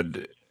 What was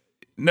that?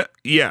 No,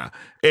 yeah,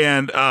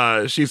 and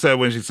she said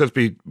when she sits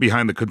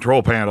behind the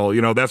control panel,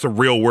 that's a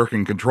real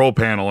working control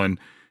panel, and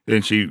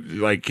she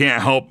like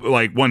can't help,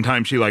 like one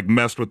time she like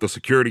messed with the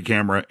security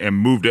camera and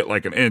moved it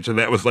like an inch, and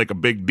that was like a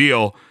big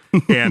deal.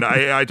 And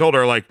I told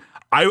her, like,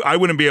 I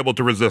wouldn't be able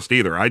to resist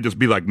either. I'd just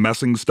be like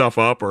messing stuff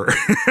up, or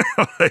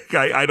like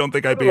I don't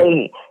think I'd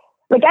be.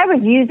 Like I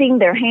was using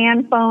their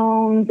hand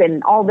phones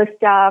and all this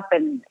stuff,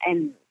 and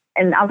I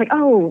was like,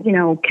 oh,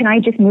 can I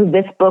just move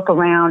this book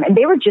around? And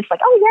they were just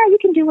like, oh yeah, you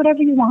can do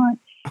whatever you want.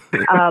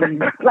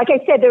 Like I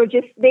said,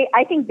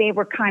 I think they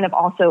were kind of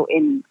also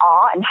in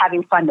awe and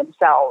having fun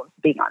themselves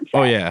being on set.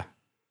 Oh yeah,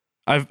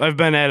 I've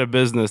been at a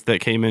business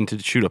that came in to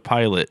shoot a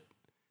pilot,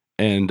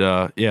 and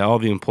all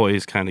the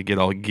employees kind of get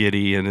all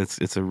giddy, and it's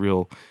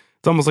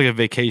almost like a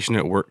vacation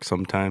at work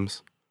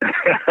sometimes.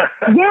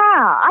 Yeah,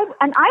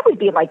 I would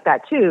be like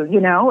that too.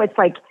 It's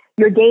like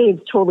your day is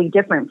totally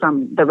different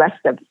from the rest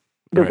of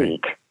the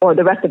week or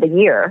the rest of the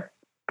year.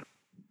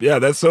 Yeah,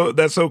 that's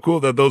so cool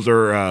that those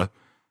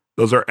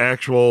are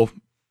actual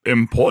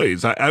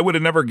employees. I would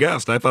have never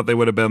guessed. I thought they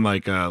would have been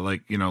like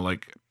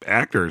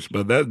actors,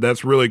 but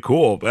that's really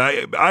cool.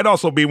 I'd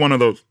also be one of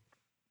those.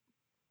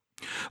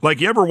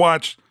 Like, you ever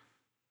watch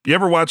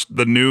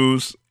the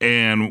news,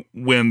 and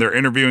when they're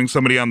interviewing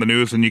somebody on the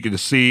news, and you can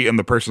just see in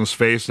the person's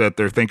face that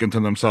they're thinking to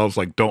themselves,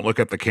 like, don't look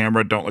at the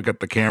camera, don't look at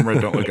the camera,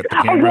 don't look at the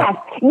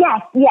camera.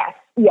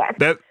 Yes.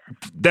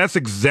 That's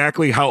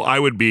exactly how I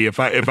would be if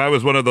I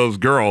was one of those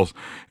girls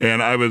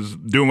and I was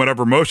doing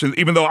whatever motions,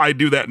 even though I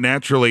do that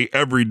naturally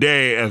every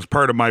day as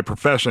part of my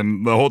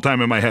profession. The whole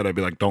time in my head, I'd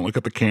be like, don't look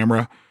at the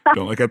camera,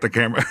 don't look at the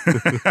camera.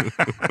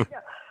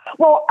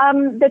 Well,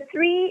 there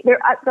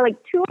are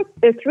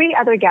three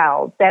other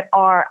gals that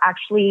are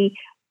actually,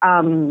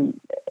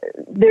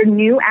 they're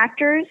new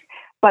actors,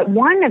 but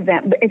one of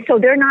them, so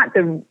they're not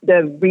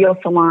the real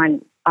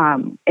salon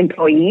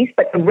employees,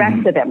 but the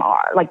rest of them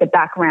are, like the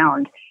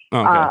background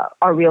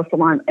are real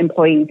salon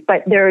employees.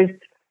 But there's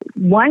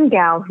one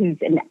gal who's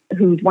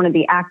one of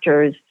the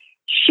actors.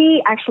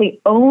 She actually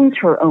owns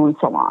her own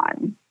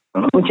salon,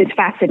 which is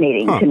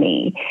fascinating to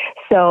me.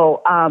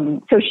 So,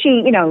 so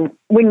she,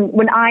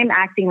 when I'm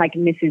acting like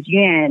Mrs.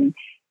 Yuan,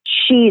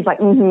 she's like,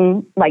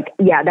 like,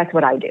 yeah, that's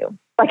what I do.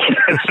 Like,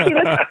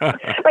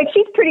 like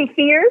she's pretty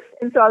fierce,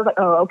 and so I was like,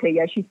 oh, okay,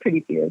 yeah, she's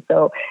pretty fierce.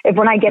 So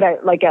when I get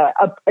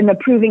an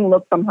approving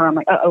look from her, I'm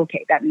like, oh,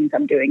 okay, that means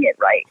I'm doing it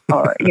right,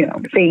 or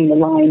saying the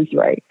lines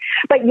right.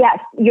 But yes,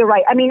 you're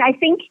right. I mean, I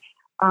think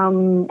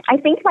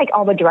like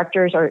all the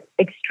directors are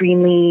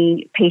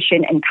extremely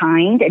patient and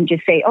kind, and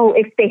just say, oh,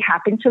 if they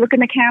happen to look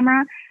in the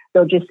camera,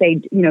 they'll just say,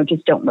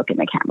 just don't look in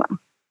the camera.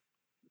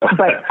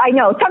 But I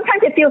know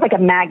sometimes it feels like a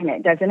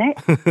magnet, doesn't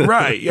it?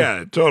 Right.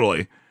 Yeah,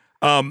 totally.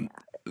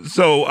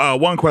 So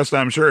one question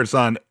I'm sure it's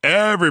on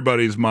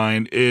everybody's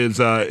mind is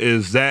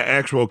that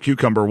actual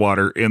cucumber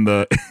water in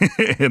the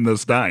in the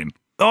stein?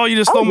 Oh, you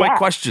just stole my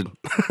question.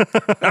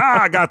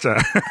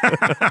 Gotcha.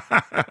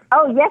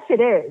 Oh, yes,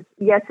 it is.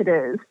 Yes, it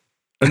is.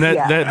 And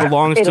that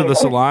belongs to the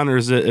salon, or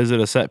is it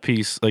a set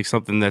piece, like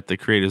something that the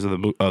creators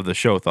of the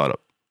show thought of?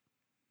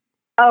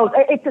 Oh,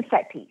 it's a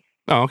set piece.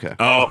 Oh, okay.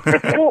 Oh,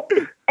 well,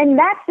 and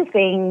that's the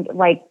thing,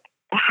 like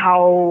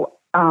how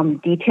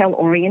detail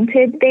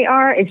oriented they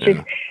are. It's just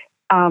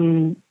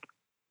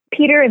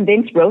Peter and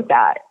Vince wrote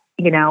that,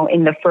 in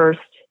the first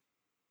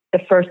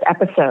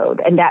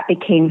episode, and that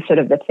became sort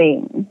of the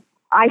thing.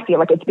 I feel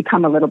like it's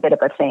become a little bit of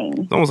a thing.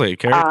 It's almost like a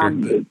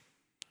character.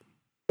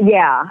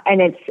 Yeah,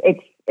 and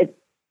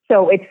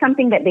it's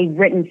something that they've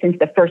written since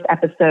the first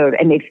episode,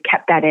 and they've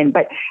kept that in.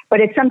 But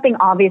it's something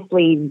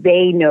obviously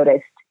they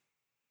noticed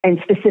and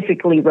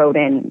specifically wrote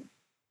in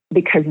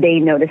because they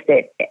noticed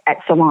it at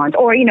salons,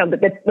 or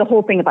the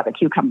whole thing about the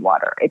cucumber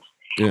water.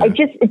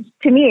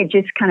 To me, it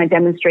just kind of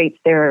demonstrates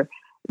their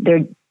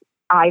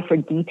eye for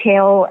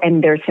detail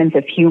and their sense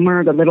of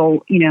humor, the little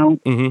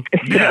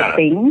specific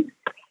things,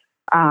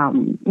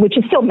 which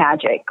is still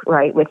magic,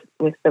 right? With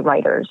the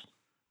writers.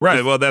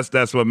 Right. Well,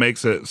 that's what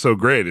makes it so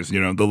great is, the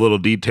little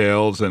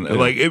details, and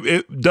like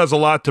it does a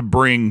lot to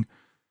bring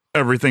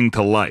everything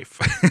to life.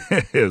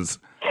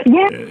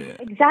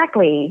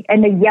 Exactly.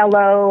 And the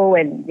yellow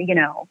and,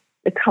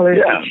 the colors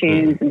of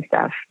shoes and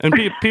stuff. And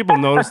people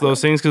notice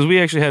those things because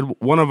we actually had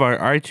one of our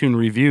iTunes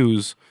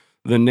reviews.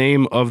 The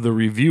name of the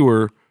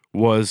reviewer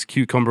was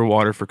Cucumber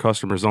Water for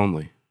Customers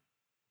Only.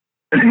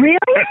 Really?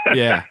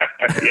 Yeah.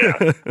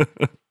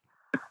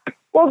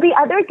 Well, the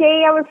other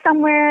day I was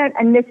somewhere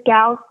and this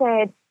gal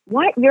said,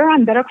 "What? You're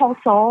on Better Call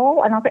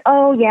Saul?" And I was like,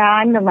 "Oh yeah,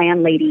 I'm the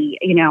landlady.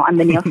 I'm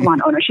the nail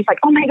salon owner." She's like,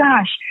 "Oh my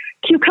gosh,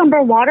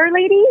 cucumber water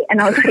lady?"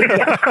 And I was like,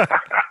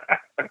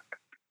 "Yes,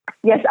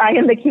 yes, I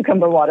am the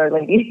cucumber water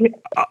lady."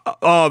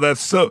 Oh,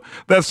 that's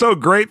so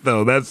great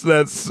though. That's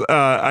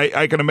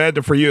I can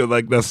imagine for you,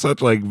 like that's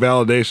such like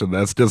validation.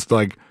 That's just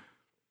like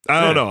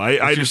I don't know.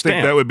 I just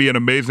think that would be an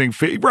amazing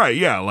right?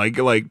 Yeah,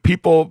 like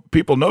people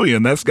know you,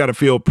 and that's got to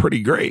feel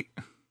pretty great.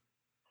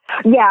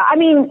 Yeah, I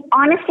mean,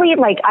 honestly,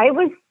 like I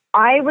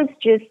was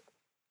just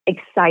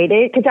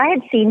excited because I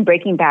had seen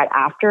Breaking Bad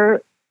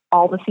after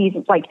all the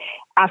seasons, like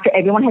after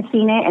everyone had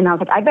seen it, and I was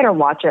like, I better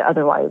watch it,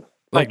 otherwise,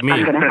 like me,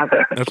 I'm gonna have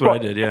it. That's what I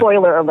did. Yeah.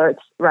 Spoiler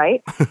alerts,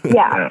 right?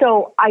 Yeah.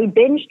 So I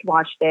binged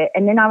watched it,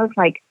 and then I was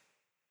like,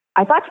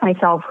 I thought to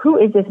myself, who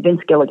is this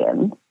Vince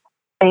Gilligan?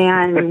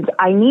 And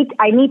I need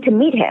to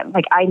meet him.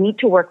 Like I need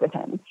to work with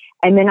him.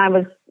 And then I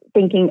was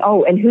thinking,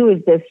 oh, and who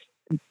is this?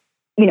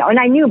 You know, and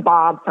I knew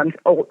Bob from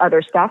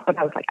other stuff, but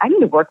I was like, I need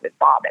to work with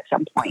Bob at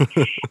some point.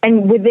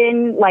 And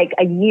within like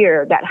a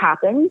year that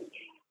happened.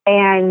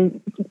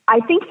 And I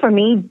think for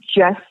me,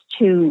 just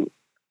to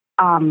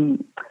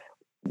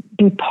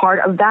be part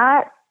of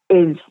that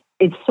is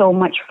so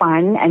much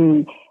fun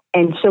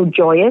and so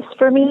joyous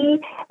for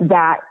me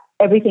that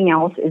everything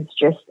else is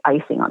just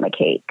icing on the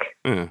cake.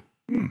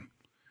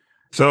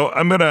 So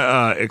I'm going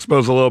to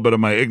expose a little bit of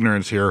my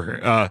ignorance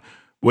here.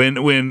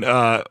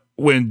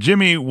 When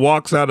Jimmy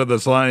walks out of the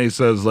salon, he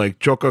says like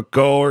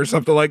Chococo or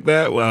something like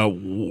that.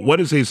 What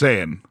is he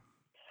saying?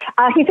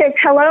 He says,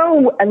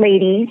 hello,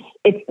 ladies.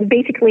 It's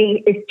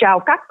basically, it's Ciao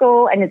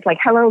Kako, and it's like,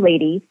 hello,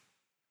 ladies.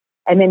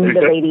 And then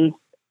the ladies,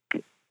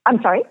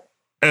 I'm sorry?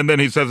 And then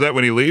he says that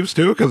when he leaves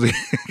too? Because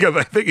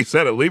I think he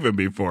said it leaving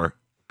before.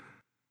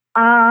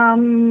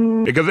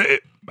 Because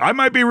I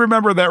might be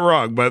remembering that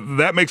wrong, but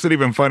that makes it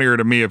even funnier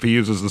to me if he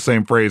uses the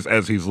same phrase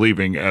as he's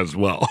leaving as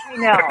well.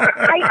 No,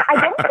 I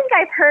don't think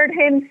I've heard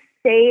him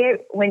say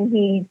it when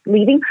he's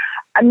leaving.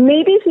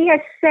 Maybe he has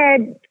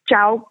said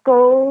Ciao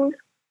Ko,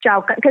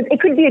 because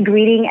it could be a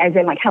greeting as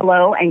in like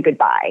hello and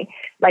goodbye.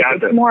 Like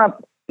it's more of,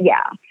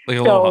 yeah. Like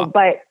aloha. So,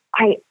 but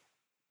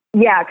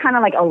kind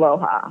of like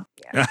aloha.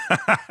 Yeah.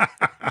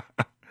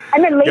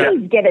 And then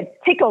ladies get a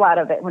tickle out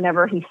of it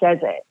whenever he says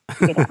it,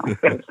 you know,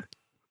 because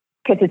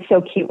it's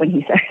so cute when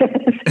he says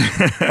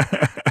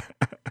it.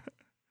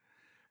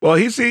 Well,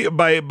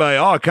 by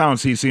all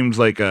accounts, he seems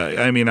like,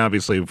 I mean,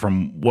 obviously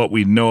from what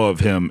we know of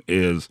him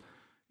is,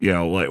 you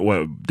know, like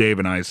what Dave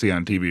and I see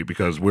on TV,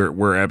 because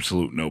we're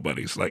absolute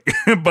nobodies. Like,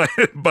 but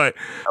we're like,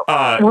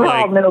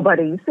 all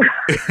nobodies.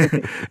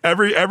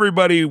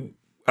 everybody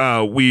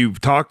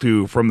we've talked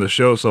to from the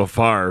show so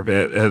far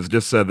has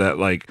just said that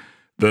like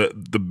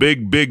the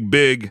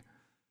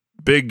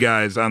big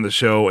guys on the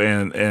show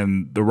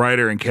and the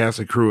writer and cast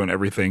and crew and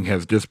everything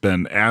has just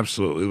been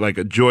absolutely like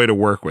a joy to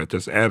work with.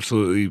 Just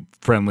absolutely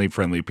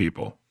friendly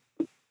people.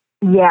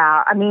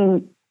 Yeah, I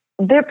mean,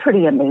 they're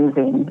pretty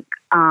amazing.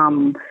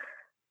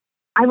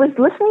 I was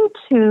listening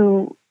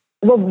to,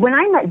 well, when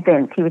I met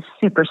Vince, he was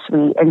super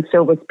sweet, and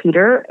so was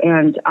Peter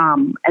and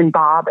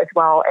Bob as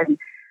well. And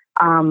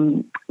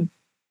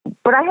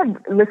but I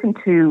had listened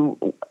to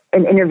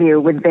an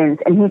interview with Vince,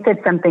 and he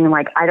said something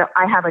like,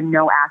 I have a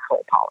no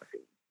asshole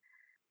policy.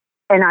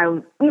 And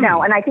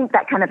and I think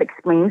that kind of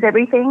explains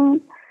everything,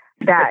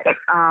 that,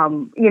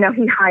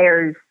 he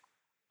hires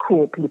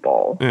cool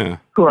people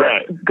who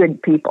are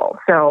good people.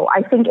 So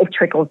I think it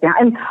trickles down.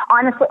 And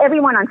honestly,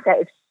 everyone on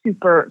set is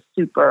super,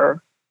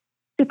 super,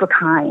 super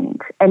kind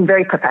and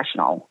very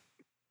professional.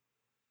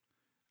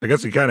 I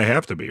guess you kind of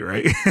have to be,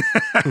 right?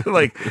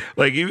 I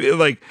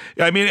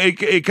mean,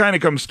 it kind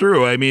of comes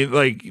through. I mean,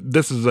 like,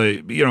 this is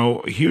a,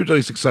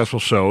 hugely successful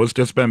show. It's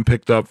just been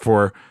picked up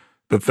for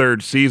the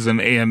third season,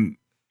 and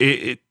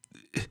the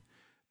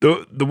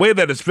way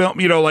that it's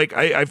filmed,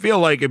 I feel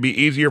like it'd be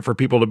easier for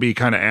people to be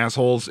kind of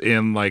assholes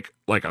in like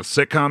a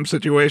sitcom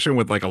situation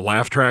with like a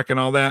laugh track and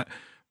all that,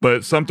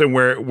 but something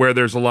where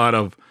there's a lot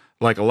of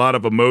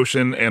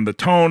emotion, and the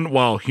tone,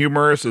 while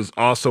humorous, is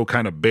also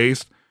kind of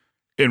based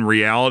in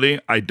reality.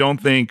 I don't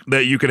think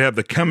that you could have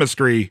the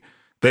chemistry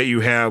that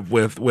you have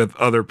with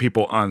other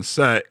people on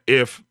set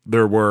if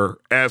there were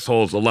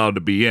assholes allowed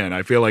to be in.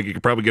 I feel like you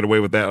could probably get away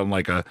with that on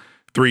like a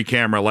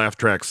 3-camera laugh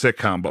track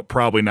sitcom, but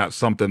probably not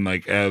something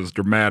like as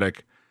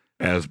dramatic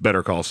as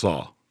Better Call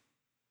Saul.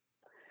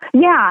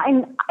 Yeah,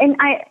 and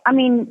I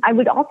mean, I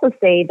would also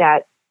say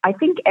that I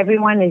think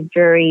everyone is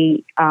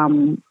very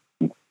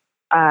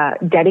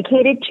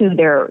dedicated to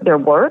their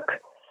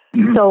work.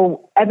 Mm-hmm.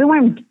 So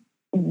everyone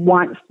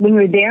wants, when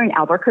you're there in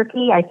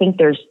Albuquerque, I think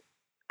there's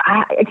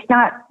it's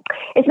not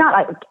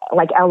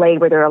like LA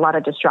where there are a lot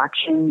of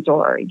distractions,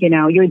 or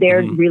you're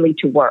there really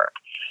to work,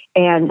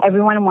 and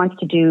everyone wants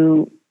to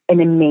do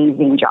an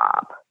amazing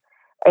job.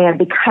 And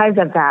because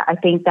of that, I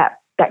think that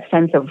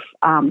sense of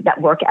that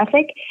work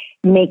ethic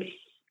makes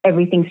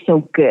everything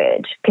so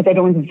good, because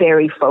everyone's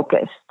very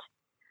focused,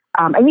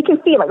 and you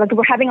can feel it, like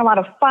we're having a lot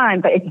of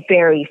fun, but it's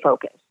very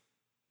focused.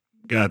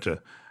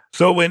 Gotcha.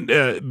 So when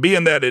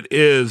being that it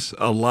is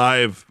a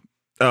live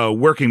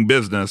working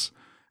business,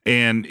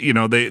 and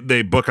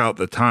they book out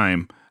the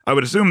time, I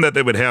would assume that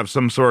they would have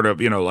some sort of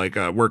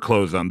we're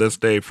closed on this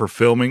day for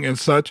filming and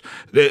such.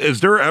 Is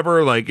there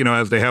ever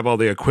as they have all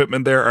the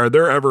equipment there, are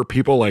there ever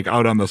people like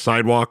out on the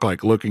sidewalk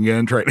like looking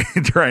in,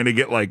 trying to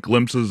get like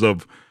glimpses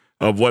of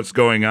what's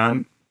going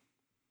on?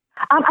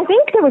 I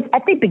think there was,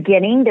 at the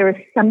beginning, there was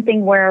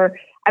something where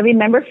I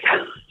remember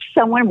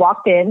someone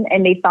walked in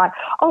and they thought,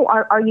 "Oh,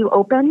 are you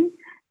open?"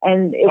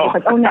 And it was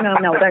like, "Oh, no,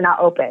 they're not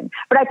open."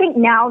 But I think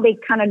now they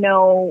kind of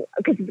know,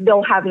 because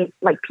they'll have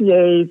like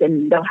PAs,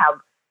 and they'll have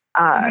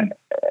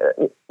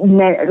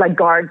like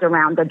guards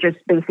around that just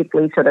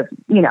basically sort of,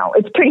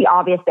 it's pretty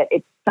obvious that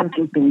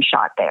something's being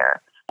shot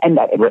there and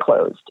that it's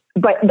closed.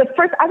 But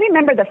I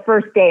remember the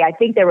first day, I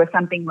think there was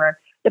something where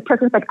the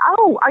person's like,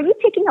 "Oh, are you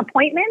taking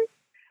appointments?"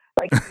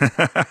 Like,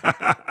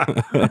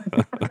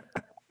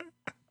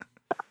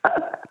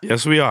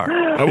 yes, we are.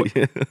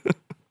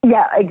 Yeah,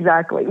 Yeah,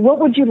 exactly. What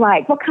would you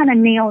like? What kind of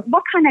nail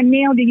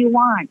do you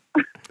want?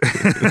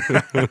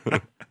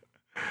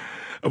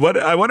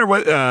 I wonder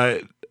what,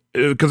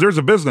 because there's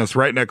a business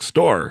right next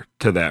door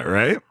to that,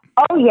 right?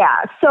 Oh,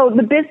 yeah. So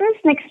the business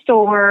next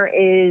door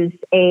is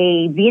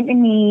a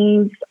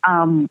Vietnamese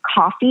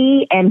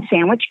coffee and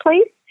sandwich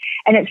place,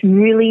 and it's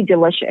really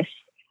delicious.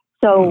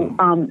 So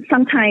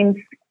sometimes,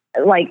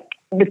 like,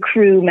 the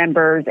crew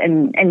members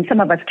and some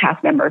of us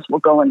cast members will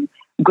go and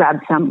grab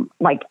some,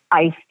 like,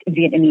 iced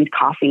Vietnamese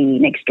coffee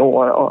next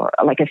door or,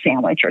 like, a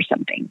sandwich or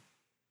something.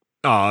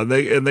 Oh,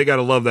 they got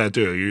to love that,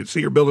 too. You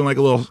see, you're building, like,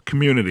 a little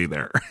community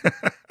there.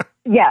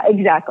 Yeah,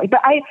 exactly.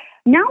 But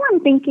I'm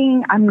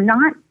thinking I'm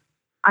not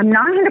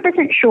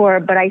 100% sure,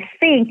 but I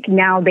think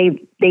now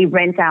they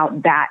rent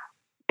out that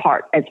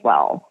part as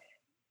well.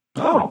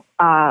 Oh.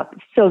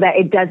 So that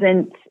it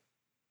doesn't,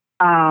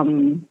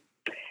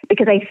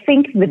 because I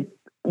think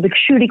the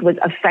shooting was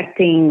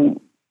affecting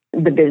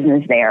the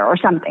business there or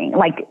something,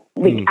 like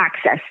the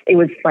access. It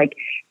was like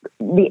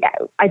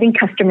I think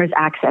customers'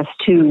 access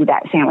to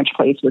that sandwich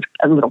place was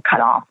a little cut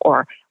off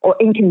or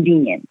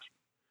inconvenient.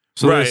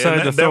 So Right, they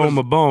decided to throw was- them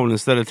a bone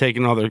instead of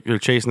taking they're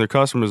chasing their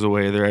customers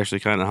away. They're actually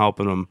kind of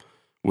helping them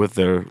with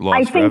their lost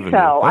I think revenue.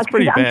 so. That's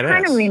pretty I'm badass.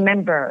 trying to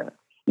remember.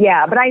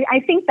 Yeah, but I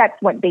think that's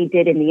what they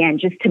did in the end,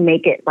 just to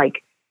make it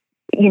like,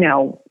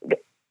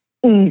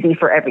 easy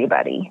for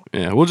everybody.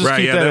 Yeah, we'll just Right,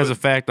 keep yeah, that that as was-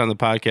 a fact on the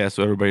podcast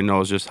so everybody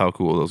knows just how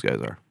cool those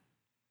guys are.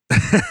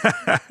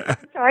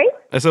 Sorry?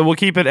 I said we'll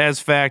keep it as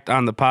fact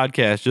on the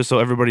podcast just so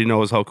everybody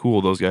knows how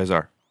cool those guys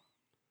are.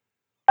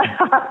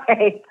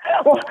 Okay.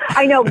 Well,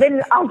 I know.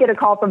 Then I'll get a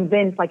call from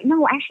Vince like,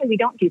 no, actually, we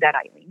don't do that,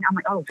 Eileen. I'm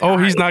like, oh, Oh,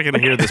 he's sorry. not going to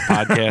hear this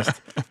podcast.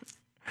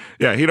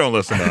 Yeah, he don't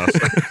listen to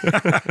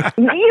us.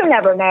 You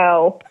never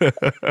know.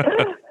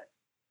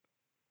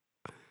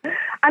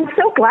 I'm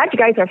so glad you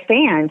guys are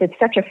fans. It's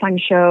such a fun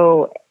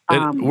show.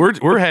 And we're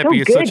so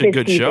happy it's such a this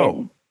good season.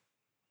 show.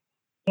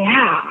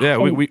 Yeah. Yeah,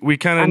 And we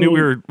kind of I knew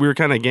mean- we were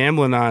kind of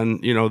gambling on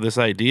this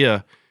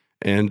idea,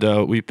 and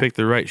we picked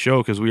the right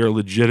show because we are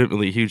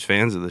legitimately huge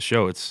fans of the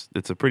show. It's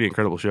a pretty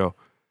incredible show.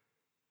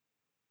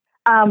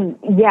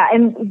 Yeah.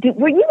 And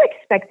were you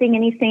expecting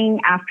anything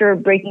after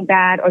Breaking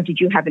Bad, or did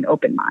you have an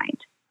open mind?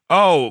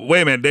 Oh,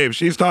 wait a minute, Dave.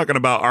 She's talking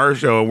about our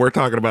show, and we're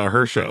talking about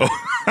her show.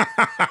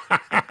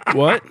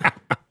 What?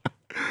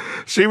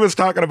 She was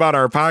talking about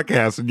our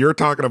podcast, and you're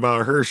talking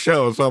about her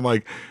show. So I'm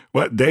like,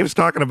 what? Dave's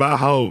talking about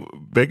how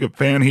big a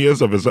fan he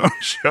is of his own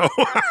show.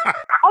 Oh,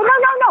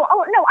 no.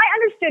 Oh, no.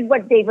 I understood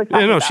what Dave was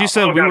talking Yeah, no. about. She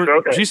said Oh, gotcha,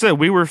 okay. She said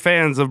we were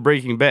fans of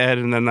Breaking Bad,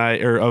 and then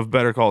of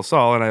Better Call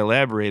Saul, and I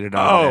elaborated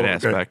on Oh, that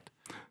okay. aspect.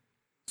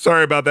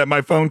 Sorry about that.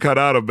 My phone cut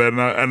out a bit,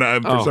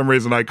 and for Oh. some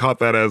reason I caught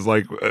that as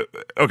like,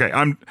 okay,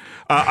 I'm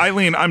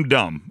Eileen. I'm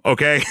dumb.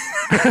 Okay.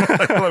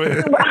 Let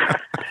me-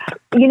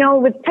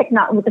 With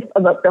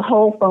the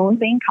whole phone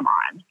thing, come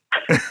on.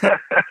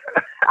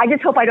 I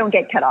just hope I don't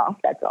get cut off.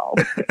 That's all.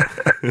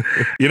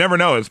 You never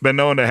know. It's been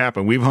known to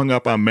happen. We've hung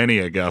up on many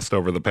a guest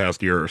over the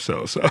past year or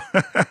so. So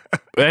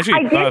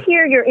Actually, I did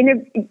hear your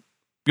interview.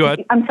 go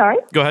ahead. I'm sorry.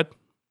 Go ahead.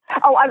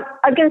 Oh, I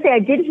was going to say I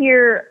did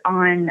hear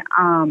on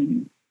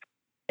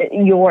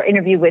your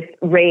interview with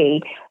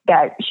Ray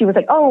that she was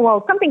like, oh,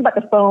 well, something about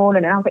the phone.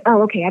 And I was like,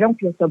 oh, okay, I don't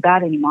feel so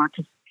bad anymore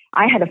because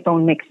I had a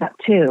phone mix up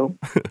too.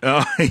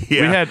 yeah, We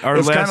had our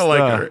it's last kind of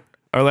like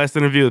our last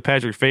interview with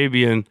Patrick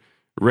Fabian.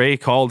 Ray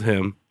called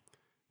him.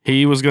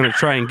 He was going to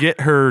try and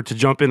get her to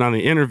jump in on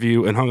the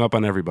interview and hung up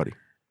on everybody.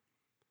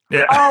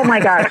 yeah. Oh my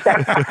gosh.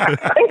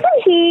 Isn't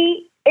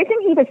he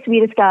the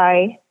sweetest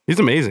guy? He's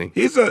amazing.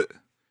 He's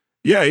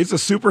a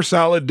super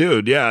solid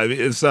dude. Yeah,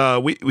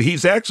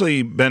 he's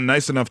actually been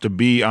nice enough to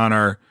be on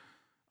our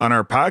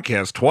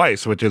podcast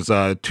twice, which is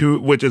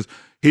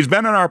he's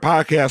been on our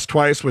podcast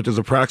twice, which is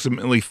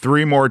approximately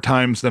 3 more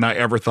times than I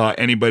ever thought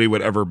anybody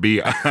would ever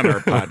be on our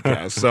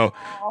podcast. So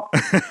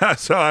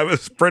so I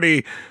was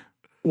pretty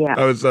Yeah.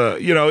 I was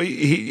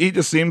he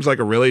just seems like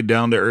a really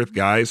down to earth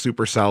guy,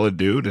 super solid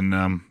dude,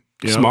 and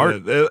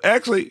Smart.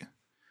 Actually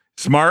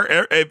smart.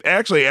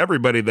 Actually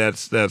everybody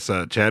that's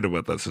chatted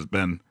with us has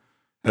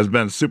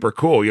been super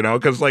cool,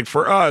 because like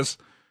for us,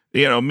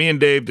 me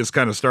and Dave just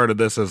kind of started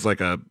this as like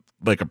a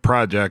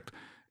project,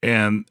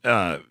 and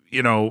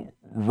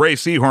Ray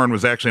Seahorn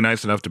was actually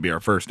nice enough to be our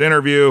first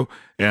interview,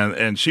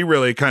 and she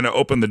really kind of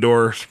opened the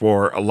doors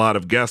for a lot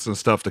of guests and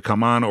stuff to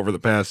come on over the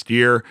past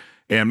year.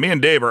 And me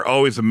and Dave are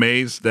always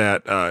amazed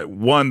that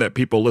one, that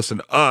people listen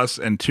to us,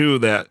 and two,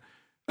 that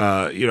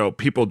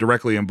people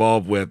directly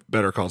involved with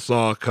Better Call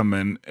Saul come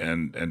in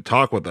and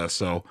talk with us.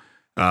 So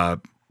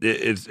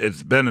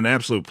it's been an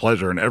absolute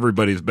pleasure, and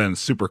everybody's been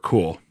super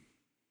cool.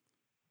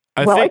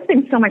 Well, it's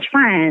been so much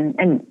fun.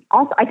 And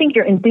also, I think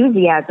your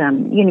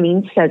enthusiasm,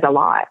 says a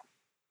lot.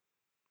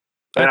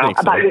 I think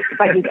so. About you,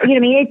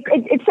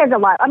 it says a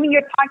lot. I mean,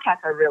 your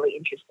podcasts are really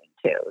interesting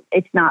too.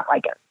 It's not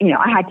like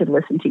I had to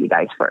listen to you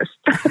guys first.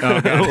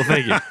 Okay. Well,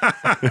 thank you.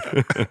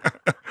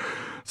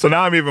 So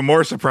now I'm even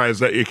more surprised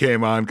that you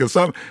came on because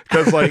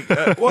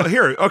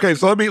here, okay.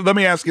 So let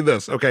me ask you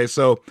this. Okay,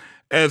 so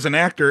as an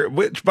actor,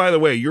 which by the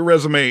way, your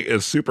resume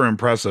is super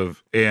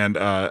impressive, and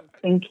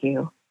Thank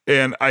you.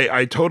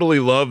 I totally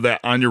love that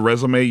on your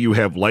resume you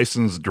have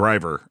licensed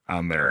driver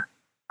on there.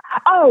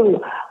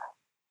 Oh,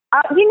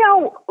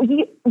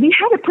 you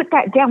had to put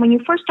that down when you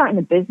first start in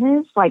the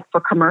business, like for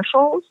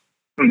commercials.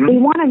 Mhm. They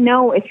want to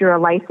know if you're a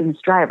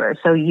licensed driver,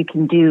 so you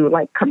can do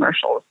like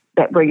commercials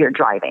where you're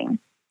driving.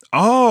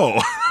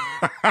 Oh,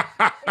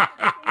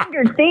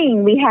 Standard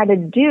thing we had to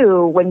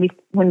do when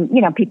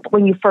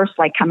you first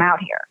like come out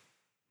here.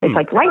 It's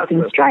like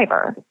licensed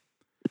driver.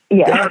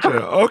 Yeah.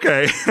 gotcha.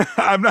 Okay,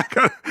 I'm not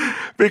gonna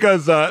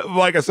because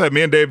like I said,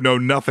 me and Dave know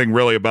nothing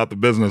really about the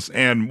business,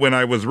 and when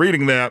I was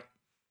reading that,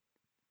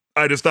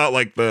 I just thought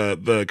like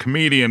the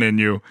comedian in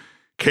you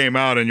came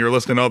out and you're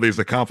listing all these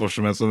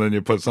accomplishments, and then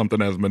you put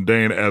something as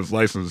mundane as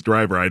licensed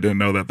driver. I didn't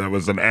know that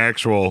was an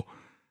actual.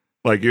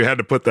 Like, you had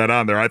to put that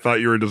on there. I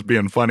thought you were just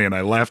being funny, and I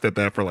laughed at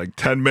that for like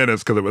 10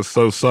 minutes because it was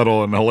so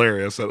subtle and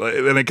hilarious.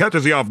 And it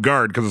catches you off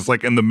guard because it's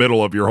like in the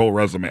middle of your whole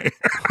resume.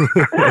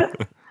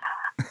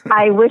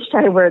 I wished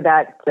I were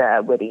that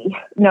witty.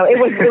 No, it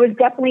was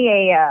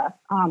definitely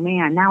oh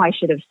man, now I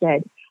should have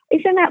said,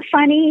 isn't that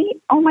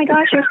funny? Oh my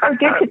gosh, you're so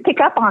good to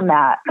pick up on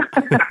that.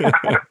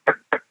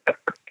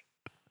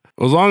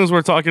 Well, as long as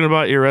we're talking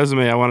about your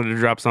resume, I wanted to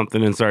drop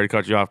something in. Sorry to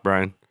cut you off,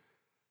 Brian.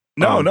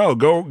 No,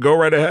 go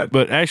right ahead.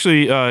 But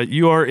actually,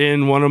 you are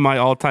in one of my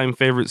all-time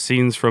favorite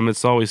scenes from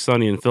It's Always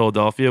Sunny in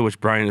Philadelphia, which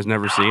Brian has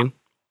never seen.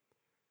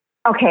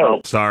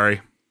 Okay.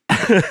 Sorry.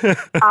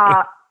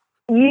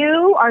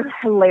 You are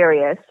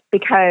hilarious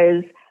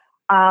because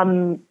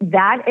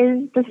that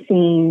is the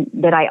scene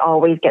that I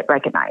always get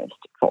recognized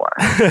for.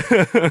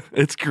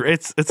 It's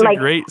great. It's Like- a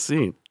great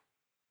scene.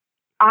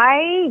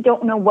 I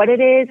don't know what it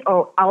is,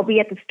 or I'll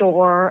be at the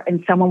store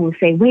and someone will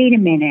say, wait a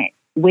minute.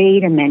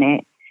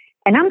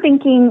 And I'm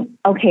thinking,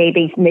 okay,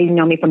 they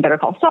know me from Better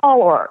Call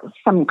Saul or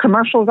some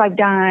commercials I've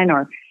done,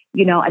 or,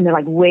 and they're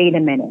like, wait a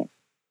minute,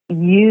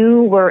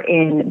 you were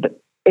in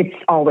It's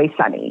Always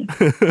Sunny.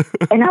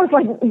 And I was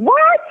like,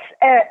 what?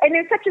 And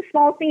it's such a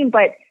small scene,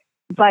 but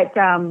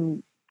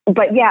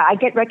yeah, I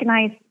get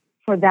recognized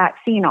for that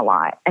scene a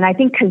lot. And I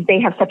think because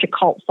they have such a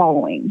cult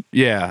following.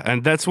 Yeah,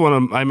 and that's one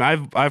of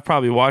I've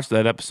probably watched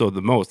that episode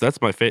the most.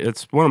 That's my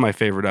it's one of my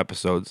favorite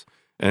episodes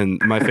and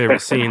my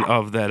favorite scene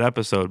of that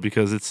episode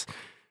because it's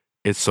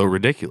so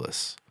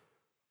ridiculous.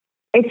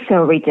 It's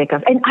so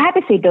ridiculous. And I have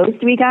to say, those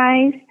three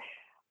guys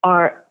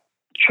are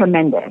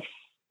tremendous.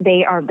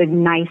 They are the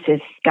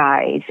nicest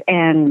guys.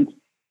 And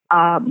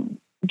I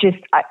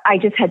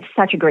just had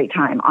such a great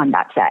time on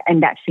that set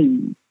and that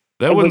scene.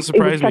 That wouldn't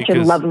surprise me. It was such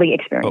a lovely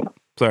experience. Oh,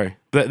 sorry.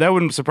 That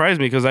wouldn't surprise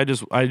me because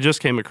I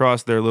just came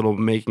across their little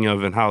making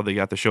of and how they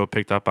got the show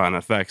picked up on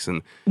FX.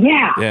 And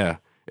yeah,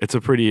 it's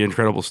a pretty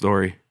incredible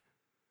story.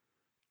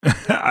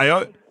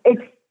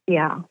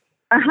 Yeah.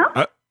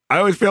 Uh-huh. I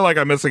always feel like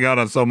I'm missing out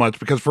on so much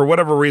because for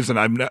whatever reason,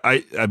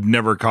 I've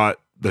never caught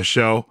the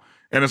show,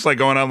 and it's like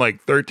going on like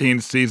 13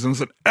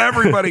 seasons, and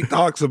everybody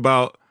talks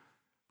about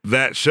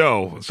that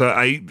show. So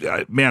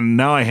man,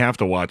 now I have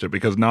to watch it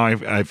because now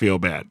I feel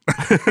bad.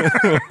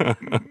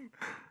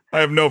 I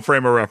have no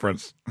frame of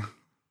reference.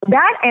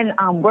 That and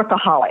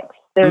Workaholics.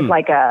 There's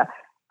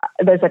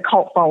there's a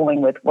cult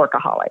following with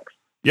Workaholics.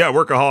 Yeah,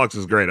 Workaholics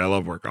is great. I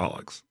love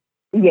Workaholics.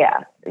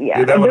 Yeah.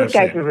 Dude, And those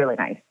guys are really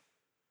nice.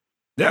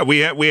 Yeah, we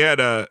had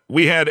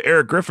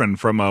Eric Griffin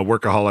from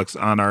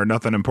Workaholics on our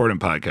Nothing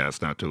Important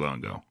podcast not too long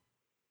ago.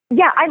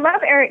 Yeah, I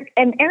love Eric.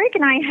 And Eric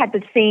and I had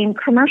the same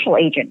commercial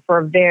agent for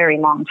a very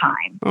long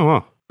time. Oh,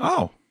 wow.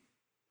 Oh.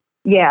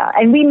 Yeah,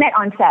 and we met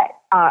on set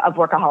of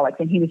Workaholics,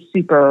 and he was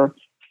super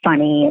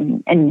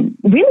funny and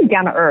really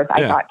down to earth,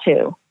 I thought,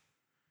 too.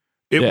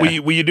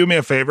 Will you do me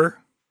a favor?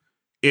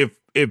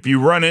 If you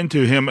run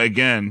into him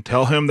again,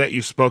 tell him that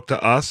you spoke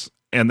to us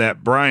and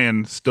that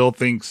Brian still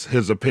thinks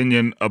his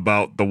opinion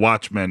about The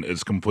Watchmen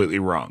is completely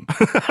wrong.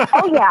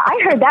 Oh yeah,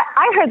 I heard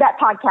that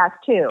podcast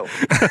too.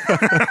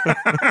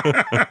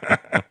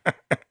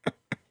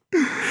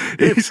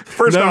 He's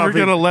First never off,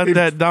 going to let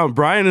that down.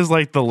 Brian is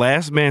like the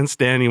last man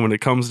standing when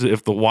it comes to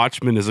if The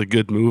Watchmen is a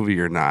good movie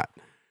or not.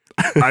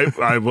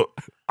 I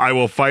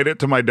will fight it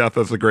to my death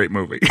as a great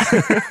movie.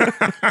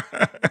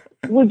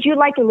 Would you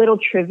like a little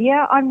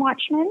trivia on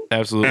Watchmen?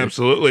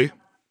 Absolutely.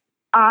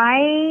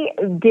 I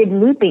did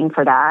looping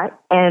for that,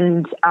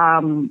 and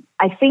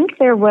I think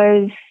there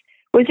was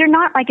there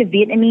not like a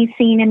Vietnamese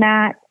scene in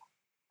that?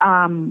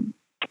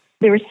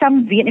 There was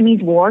some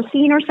Vietnamese war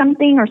scene or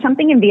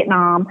something in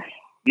Vietnam,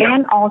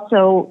 and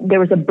also there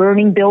was a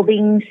burning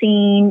building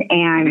scene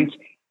and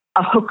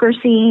a hooker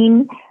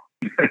scene.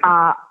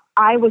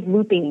 I was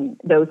looping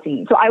those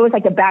scenes, so I was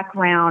like the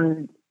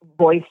background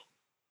voices.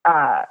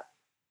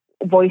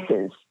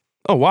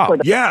 Oh wow!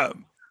 Yeah.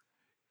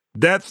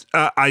 That's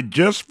I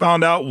just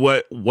found out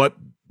what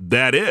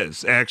that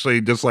is actually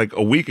just like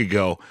a week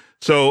ago.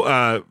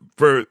 So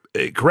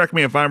correct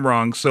me if I'm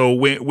wrong. So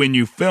when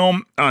you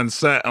film on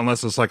set,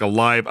 unless it's like a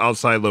live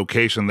outside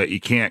location that you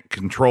can't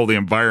control the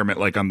environment,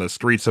 like on the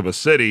streets of a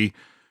city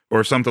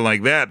or something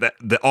like that,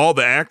 all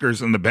the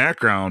actors in the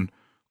background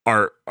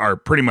are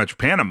pretty much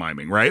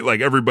pantomiming, right?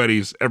 Like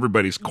everybody's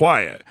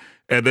quiet.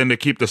 And then to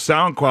keep the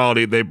sound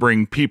quality, they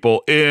bring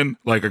people in,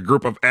 like a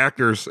group of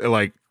actors,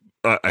 like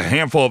a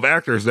handful of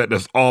actors that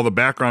does all the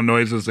background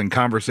noises and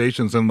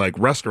conversations in like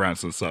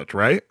restaurants and such,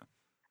 right?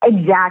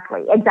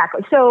 Exactly.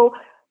 So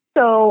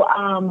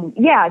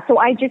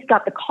I just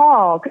got the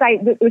call because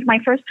it was my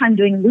first time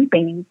doing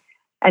looping.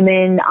 And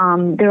then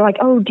they're like,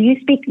 "Oh, do you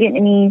speak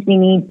Vietnamese? We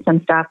need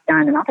some stuff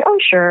done." And I was like, "Oh,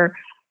 sure."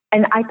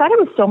 And I thought it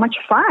was so much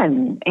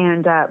fun.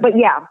 And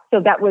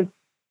so that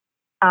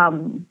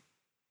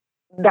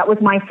was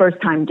my first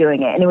time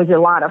doing it, and it was a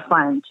lot of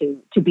fun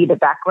to be the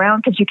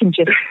background because you can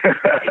just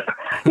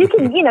you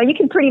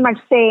can pretty much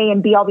say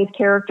and be all these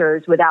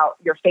characters without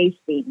your face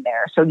being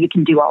there. So you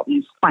can do all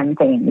these fun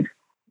things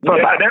for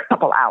about a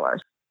couple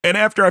hours. And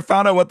after I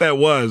found out what that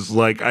was,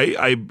 like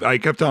I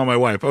kept telling my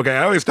wife, okay,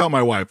 I always tell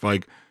my wife,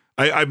 like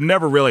I've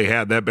never really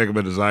had that big of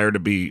a desire to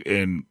be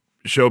in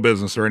show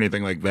business or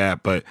anything like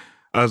that. But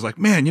I was like,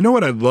 man, you know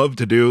what I'd love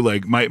to do?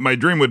 Like my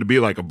dream would be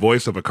like a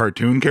voice of a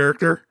cartoon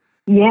character.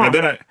 Yeah.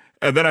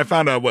 And then I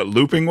found out what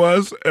looping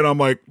was, and I'm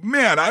like,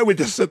 man, I would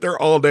just sit there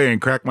all day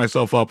and crack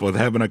myself up with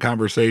having a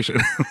conversation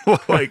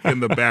like in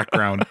the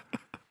background.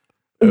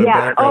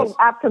 Yeah. Oh,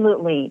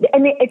 absolutely.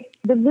 And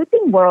the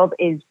looping world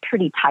is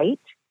pretty tight.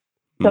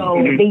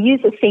 So they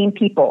use the same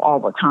people all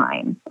the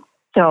time.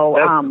 So,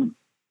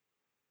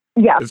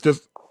 yeah. It's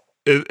just,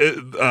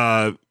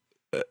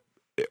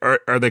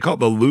 are they called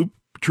the Loop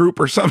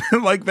Troop or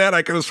something like that?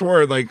 I could have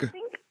sworn like.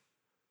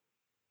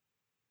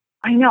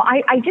 I know.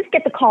 I just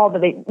get the call that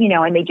they,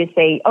 and they just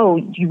say, "Oh,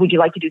 would you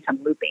like to do some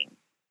looping?"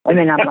 And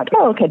then I'm like,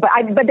 "Oh, okay."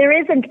 But there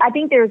isn't. I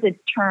think there's a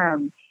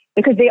term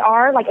because they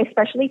are like,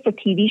 especially for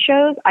TV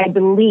shows. I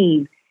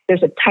believe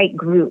there's a tight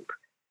group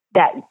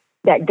that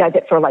does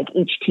it for like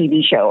each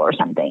TV show or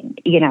something.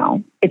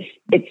 It's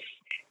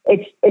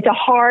a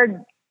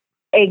hard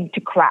egg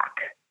to crack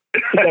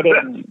to get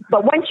in.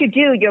 But once you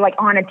do, you're like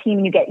on a team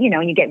and you get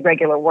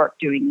regular work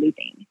doing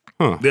looping.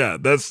 Huh. Yeah,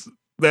 that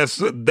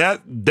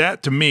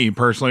to me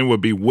personally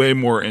would be way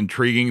more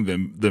intriguing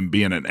than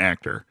being an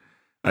actor.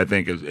 I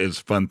think is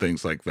fun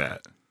things like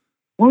that.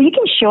 Well, you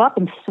can show up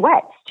in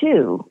sweats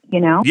too,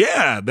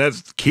 Yeah,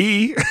 that's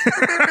key.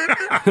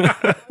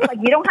 Like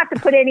you don't have to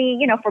put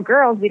any, for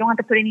girls, we don't have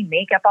to put any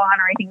makeup on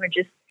or anything. We're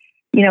just,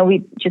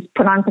 we just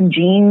put on some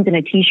jeans and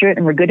a t-shirt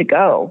and we're good to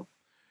go.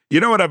 You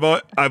know what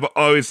I've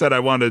always said I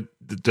wanted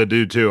to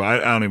do too. I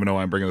don't even know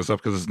why I'm bringing this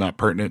up because it's not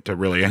pertinent to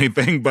really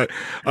anything. But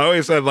I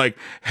always said, like,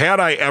 had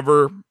I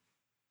ever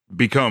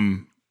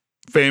become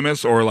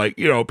famous or like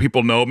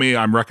people know me,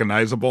 I'm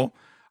recognizable,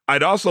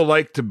 I'd also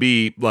like to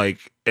be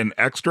like an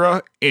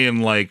extra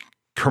in like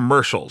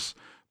commercials,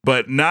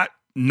 but not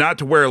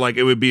to where like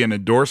it would be an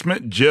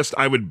endorsement. Just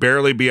I would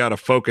barely be out of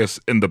focus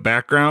in the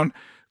background,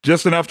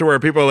 just enough to where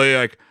people are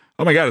like,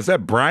 "Oh my God, is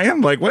that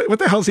Brian? Like, what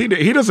the hell's he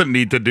doing? He doesn't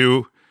need to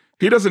do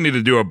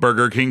a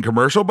Burger King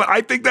commercial," but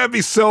I think that'd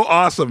be so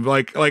awesome.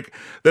 Like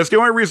that's the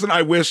only reason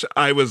I wish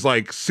I was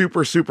like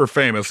super, super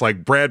famous,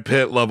 like Brad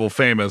Pitt level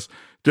famous,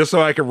 just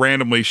so I could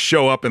randomly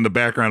show up in the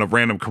background of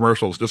random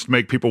commercials, just to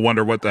make people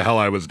wonder what the hell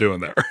I was doing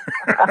there.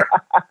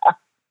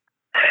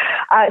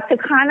 So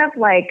kind of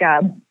like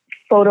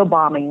photo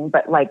bombing,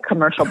 but like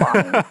commercial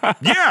bombing.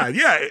 Yeah.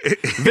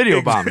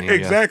 Video bombing.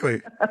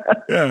 Exactly.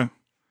 Yeah.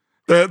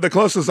 The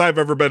closest I've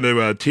ever been to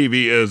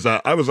TV is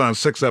I was on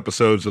 6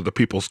 episodes of The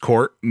People's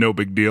Court. No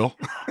big deal.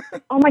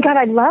 Oh my God,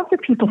 I love The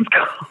People's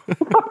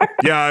Court.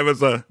 Yeah, I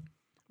was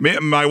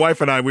my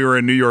wife and I, we were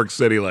in New York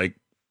City like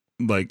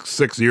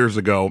 6 years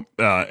ago,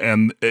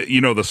 and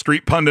the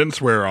street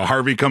pundits where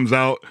Harvey comes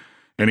out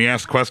and he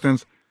asks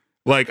questions.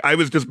 Like I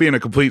was just being a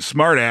complete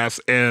smartass,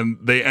 and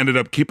they ended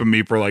up keeping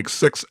me for like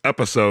 6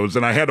 episodes,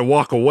 and I had to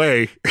walk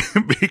away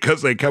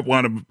because they kept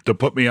wanting to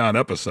put me on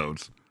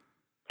episodes.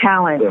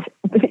 Talent.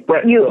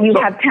 You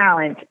have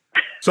talent.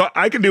 So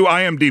I can do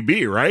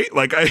IMDb, right?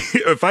 Like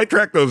if I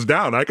track those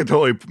down, I could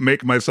totally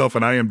make myself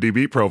an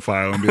IMDb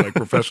profile and be like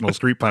professional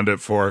street pundit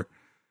for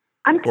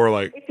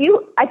like.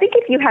 I think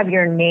if you have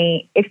your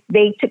name, if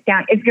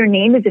your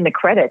name is in the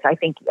credits, I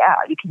think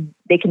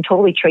they can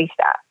totally trace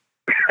that,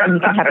 and you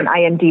can have an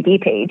IMDb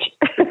page.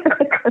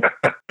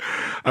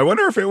 I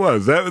wonder if it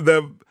was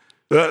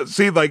that.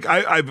 See, like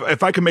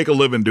if I can make a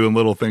living doing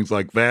little things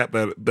like that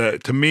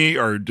to me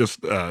are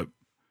just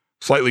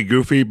slightly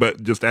goofy,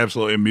 but just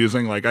absolutely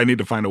amusing. Like I need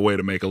to find a way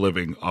to make a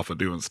living off of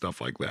doing stuff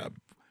like that.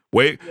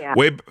 Way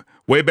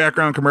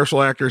background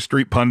commercial actor,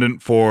 street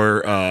pundit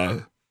for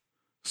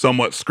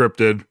somewhat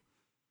scripted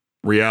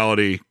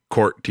reality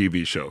court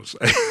TV shows.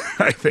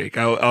 I think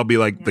I'll be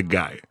like the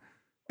guy.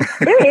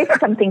 There is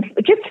something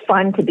just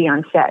fun to be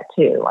on set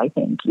too. I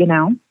think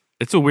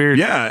it's a weird.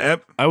 Yeah,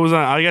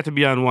 I got to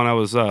be on one. I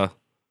was. I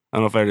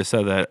don't know if I just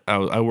said that.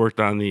 I worked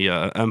on the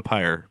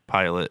Empire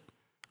pilot,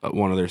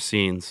 one of their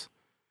scenes.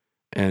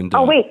 And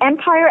wait,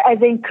 Empire as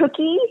in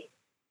Cookie?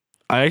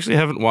 I actually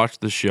haven't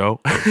watched the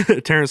show,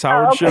 Terrence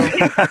Howard show,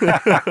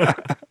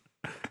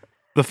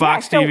 the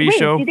Fox TV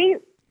show.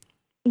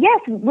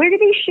 Yes, where did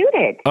they shoot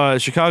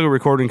it? Chicago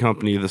Recording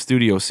Company. The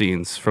studio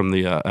scenes from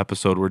the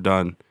episode were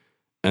done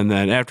And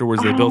then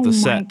afterwards, they built a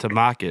set to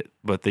mock it,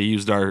 but they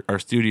used our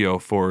studio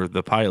for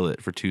the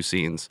pilot for 2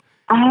 scenes.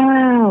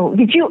 Oh,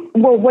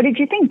 what did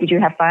you think? Did you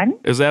have fun?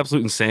 It was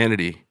absolute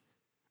insanity.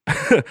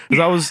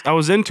 Because I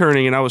was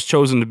interning and I was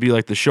chosen to be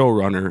like the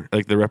showrunner,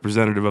 like the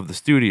representative of the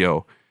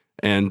studio.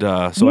 And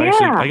so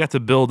I got to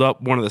build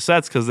up one of the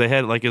sets because they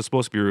had like it was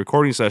supposed to be a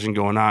recording session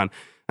going on.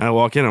 And I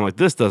walk in, I'm like,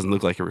 this doesn't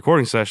look like a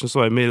recording session.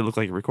 So I made it look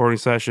like a recording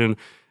session.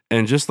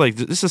 And just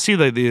to see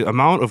like the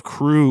amount of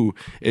crew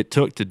it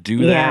took to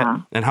do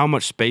that and how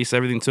much space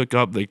everything took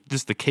up, like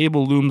just the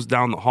cable looms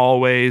down the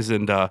hallways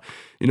and,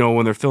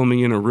 when they're filming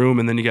in a room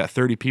and then you got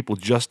 30 people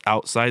just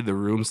outside the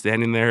room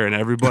standing there and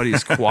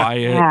everybody's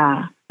quiet.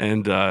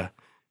 And I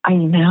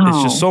know.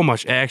 It's just so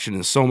much action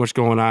and so much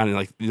going on.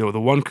 And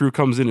the one crew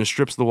comes in and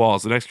strips the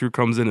walls. The next crew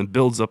comes in and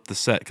builds up the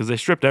set because they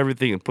stripped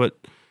everything and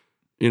put,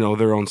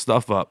 their own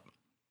stuff up.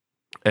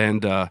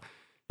 And,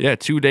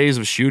 2 days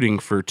of shooting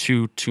for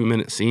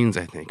 2-minute scenes,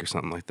 I think, or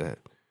something like that.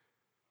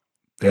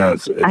 Yeah,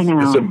 I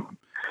know.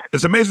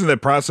 It's amazing the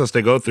process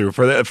they go through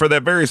for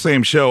that very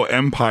same show,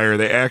 Empire.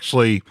 They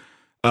actually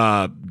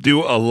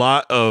do a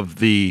lot of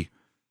the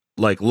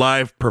like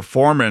live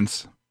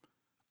performance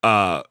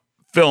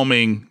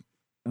filming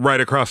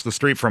right across the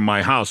street from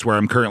my house, where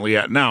I'm currently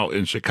at now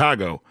in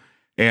Chicago.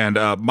 And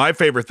my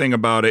favorite thing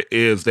about it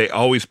is they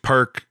always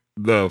park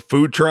the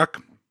food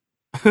truck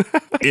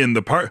in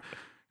the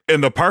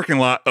parking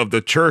lot of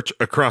the church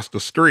across the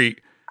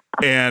street.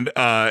 And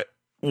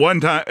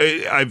one time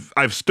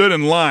I've stood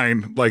in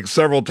line like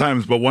several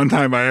times, but one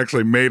time I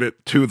actually made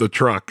it to the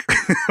truck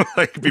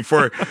like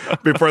before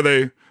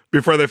they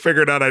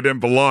figured out I didn't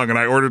belong, and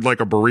I ordered like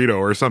a burrito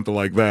or something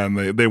like that,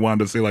 and they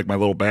wanted to see like my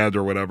little badge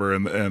or whatever,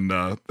 and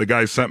the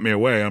guy sent me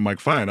away. I'm like,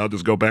 fine, I'll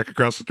just go back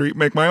across the street and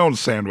make my own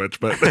sandwich.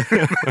 But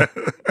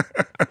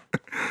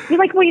you're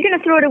like, well, you're going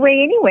to throw it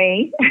away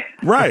anyway.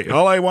 Right.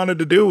 All I wanted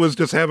to do was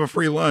just have a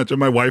free lunch, and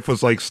my wife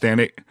was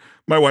standing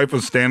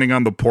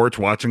on the porch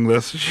watching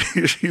this.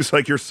 She's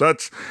like, you're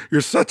such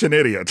an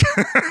idiot.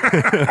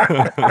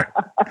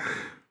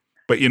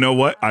 But you know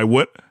what? I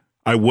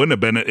wouldn't have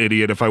been an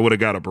idiot if I would have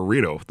got a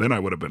burrito. Then I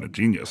would have been a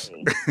genius.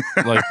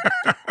 Like,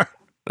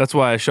 that's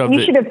why I shoved you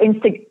it. You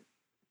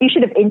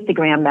should have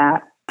Instagrammed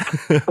that.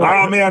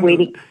 Oh man,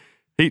 waiting.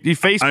 He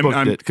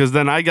Facebooked it because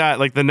then I got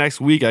like the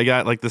next week I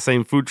got like the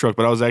same food truck,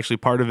 but I was actually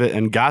part of it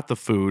and got the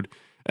food,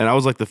 and I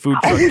was like the food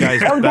truck guy's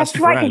best friend. That's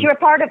right, because you're a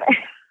part of it.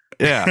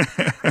 Yeah.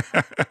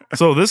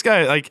 So this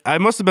guy, like, I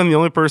must have been the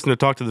only person to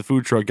talk to the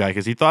food truck guy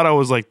because he thought I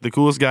was like the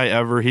coolest guy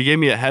ever. He gave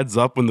me a heads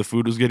up when the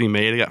food was getting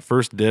made. I got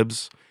first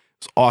dibs.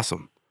 It's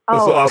awesome.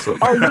 That's awesome.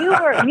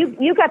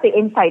 You got the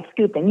inside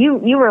scoop, and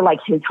you were like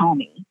his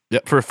homie. Yeah,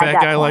 for a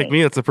fat guy like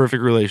me, it's a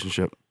perfect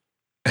relationship.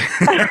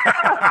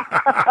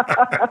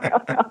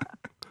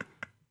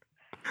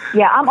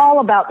 Yeah, I'm all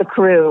about the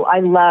crew. I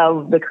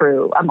love the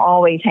crew. I'm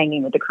always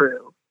hanging with the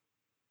crew.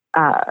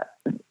 I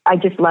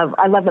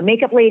love the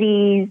makeup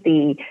ladies,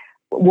 the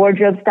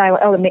wardrobe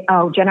stylist.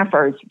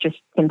 Jennifer's just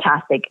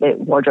fantastic, the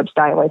wardrobe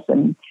stylist,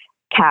 and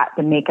Kat,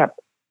 the makeup,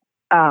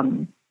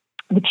 the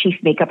chief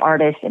makeup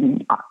artist,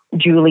 and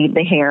Julie,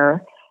 the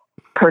hair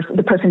person,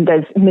 the person who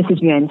does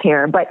Mrs. Yuan's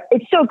hair. But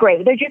it's so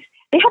great. They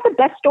have the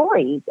best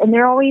stories, and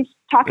they're always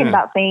talking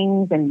about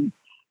things, and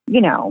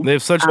they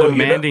have such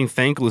demanding,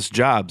 thankless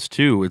jobs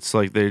too. It's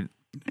like and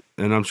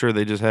I'm sure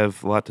they just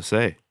have a lot to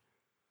say.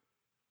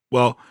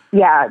 Well,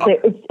 yeah,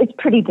 it's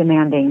pretty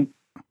demanding.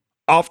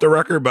 Off the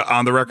record, but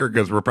on the record,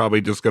 because we're probably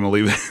just going to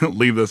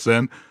leave this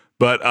in.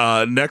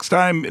 But next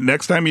time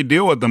you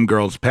deal with them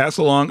girls, pass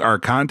along our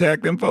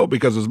contact info,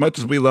 because as much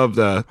as we love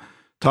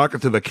talking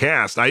to the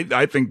cast,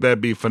 I think that'd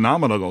be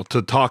phenomenal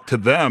to talk to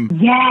them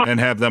and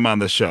have them on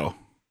the show.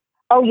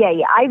 Oh, yeah.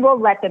 I will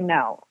let them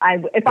know.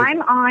 If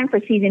I'm on for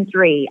season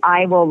 3,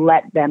 I will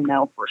let them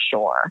know for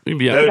sure.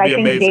 Yeah, I think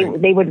amazing.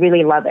 They would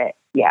really love it.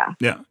 Yeah.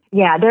 Yeah.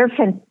 Yeah, they're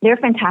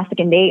fantastic,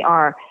 and they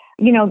are,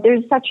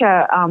 there's such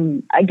a,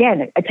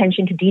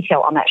 attention to detail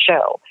on that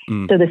show.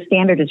 So the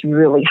standard is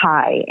really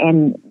high.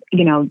 And,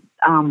 I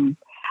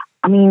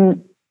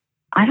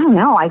don't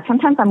know.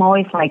 Sometimes I'm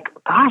always like,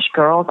 gosh,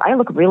 girls, I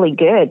look really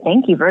good.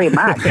 Thank you very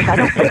much. I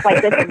don't look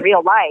like this in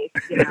real life,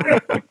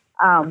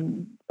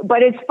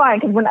 But it's fun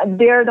because when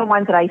they're the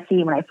ones that I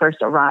see when I first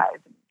arrive,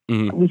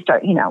 we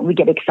start, we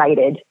get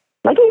excited,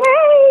 like,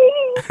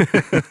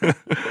 yay!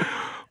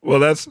 Well,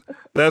 that's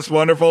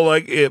wonderful.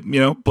 Like,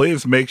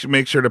 please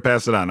make sure to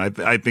pass it on.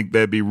 I think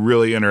that'd be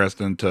really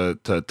interesting to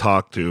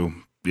talk to,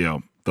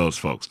 those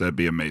folks. That'd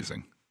be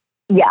amazing.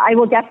 Yeah, I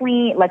will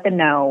definitely let them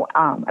know.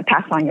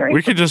 Pass on your.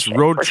 We could just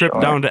road trip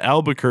down to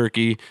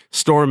Albuquerque,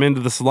 storm into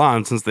the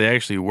salon since they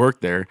actually work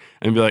there,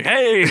 and be like,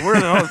 "Hey, where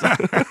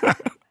the hell?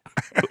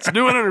 Let's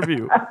do an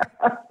interview.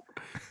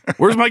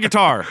 Where's my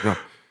guitar?" No.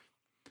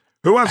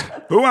 Who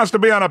wants to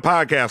be on a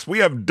podcast? We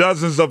have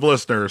dozens of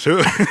listeners.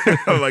 Who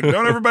like,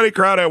 don't everybody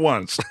crowd at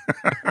once.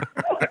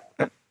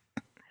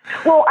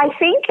 Well, I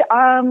think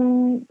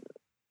the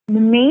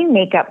main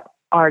makeup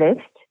artist,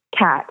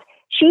 Kat,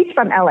 she's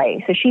from LA,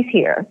 so she's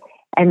here.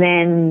 And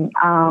then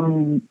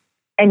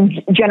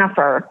and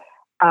Jennifer,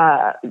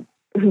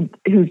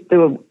 who's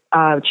the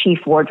chief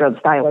wardrobe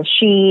stylist,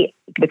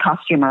 the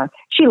costumer,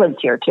 she lives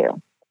here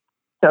too.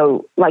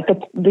 So like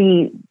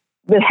the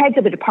heads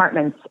of the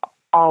departments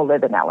all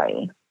live in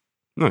LA.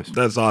 Nice.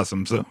 That's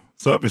awesome. So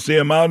if you see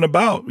them out and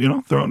about,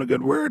 throw in a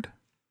good word.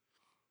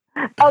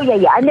 Oh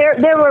yeah. And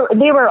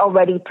they were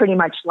already pretty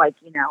much like,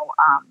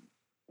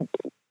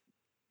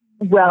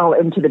 well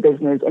into the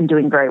business and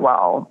doing very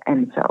well.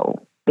 And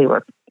so they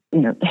were,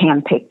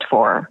 handpicked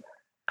for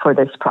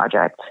this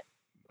project.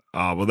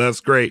 Oh, well, that's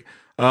great.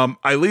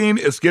 Eileen,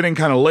 it's getting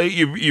kind of late.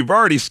 You've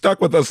already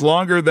stuck with us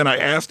longer than I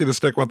asked you to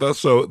stick with us.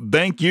 So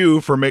thank you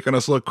for making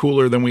us look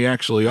cooler than we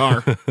actually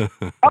are.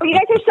 Oh, you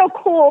guys are so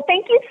cool.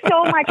 Thank you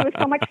so much. It was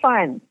so much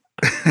fun.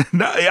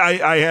 No,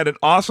 I had an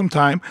awesome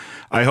time.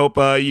 I hope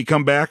you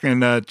come back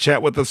and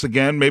chat with us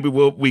again. Maybe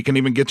we can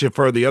even get you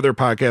for the other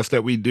podcast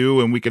that we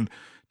do, and we can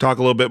talk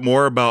a little bit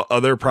more about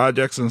other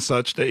projects and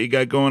such that you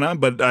got going on.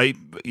 But I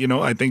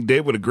think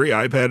Dave would agree.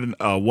 I've had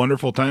a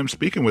wonderful time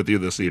speaking with you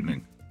this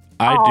evening.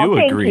 I do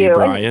agree,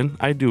 Brian.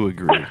 I do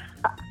agree.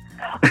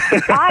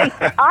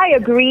 I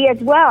agree as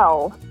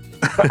well.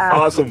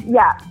 Awesome.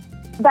 Yeah,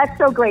 that's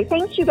so great.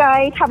 Thanks, you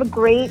guys. Have a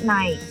great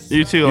night.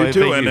 You too. You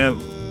too.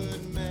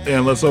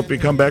 And let's hope you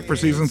come back for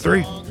season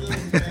 3.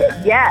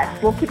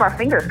 Yes, we'll keep our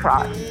fingers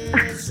crossed.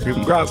 Keep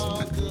them crossed.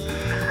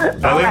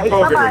 All right,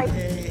 bye-bye.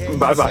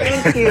 Bye-bye.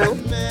 Thank you.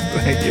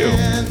 Thank you.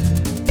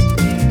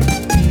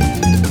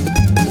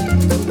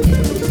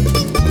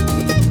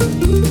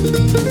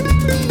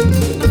 Thank you.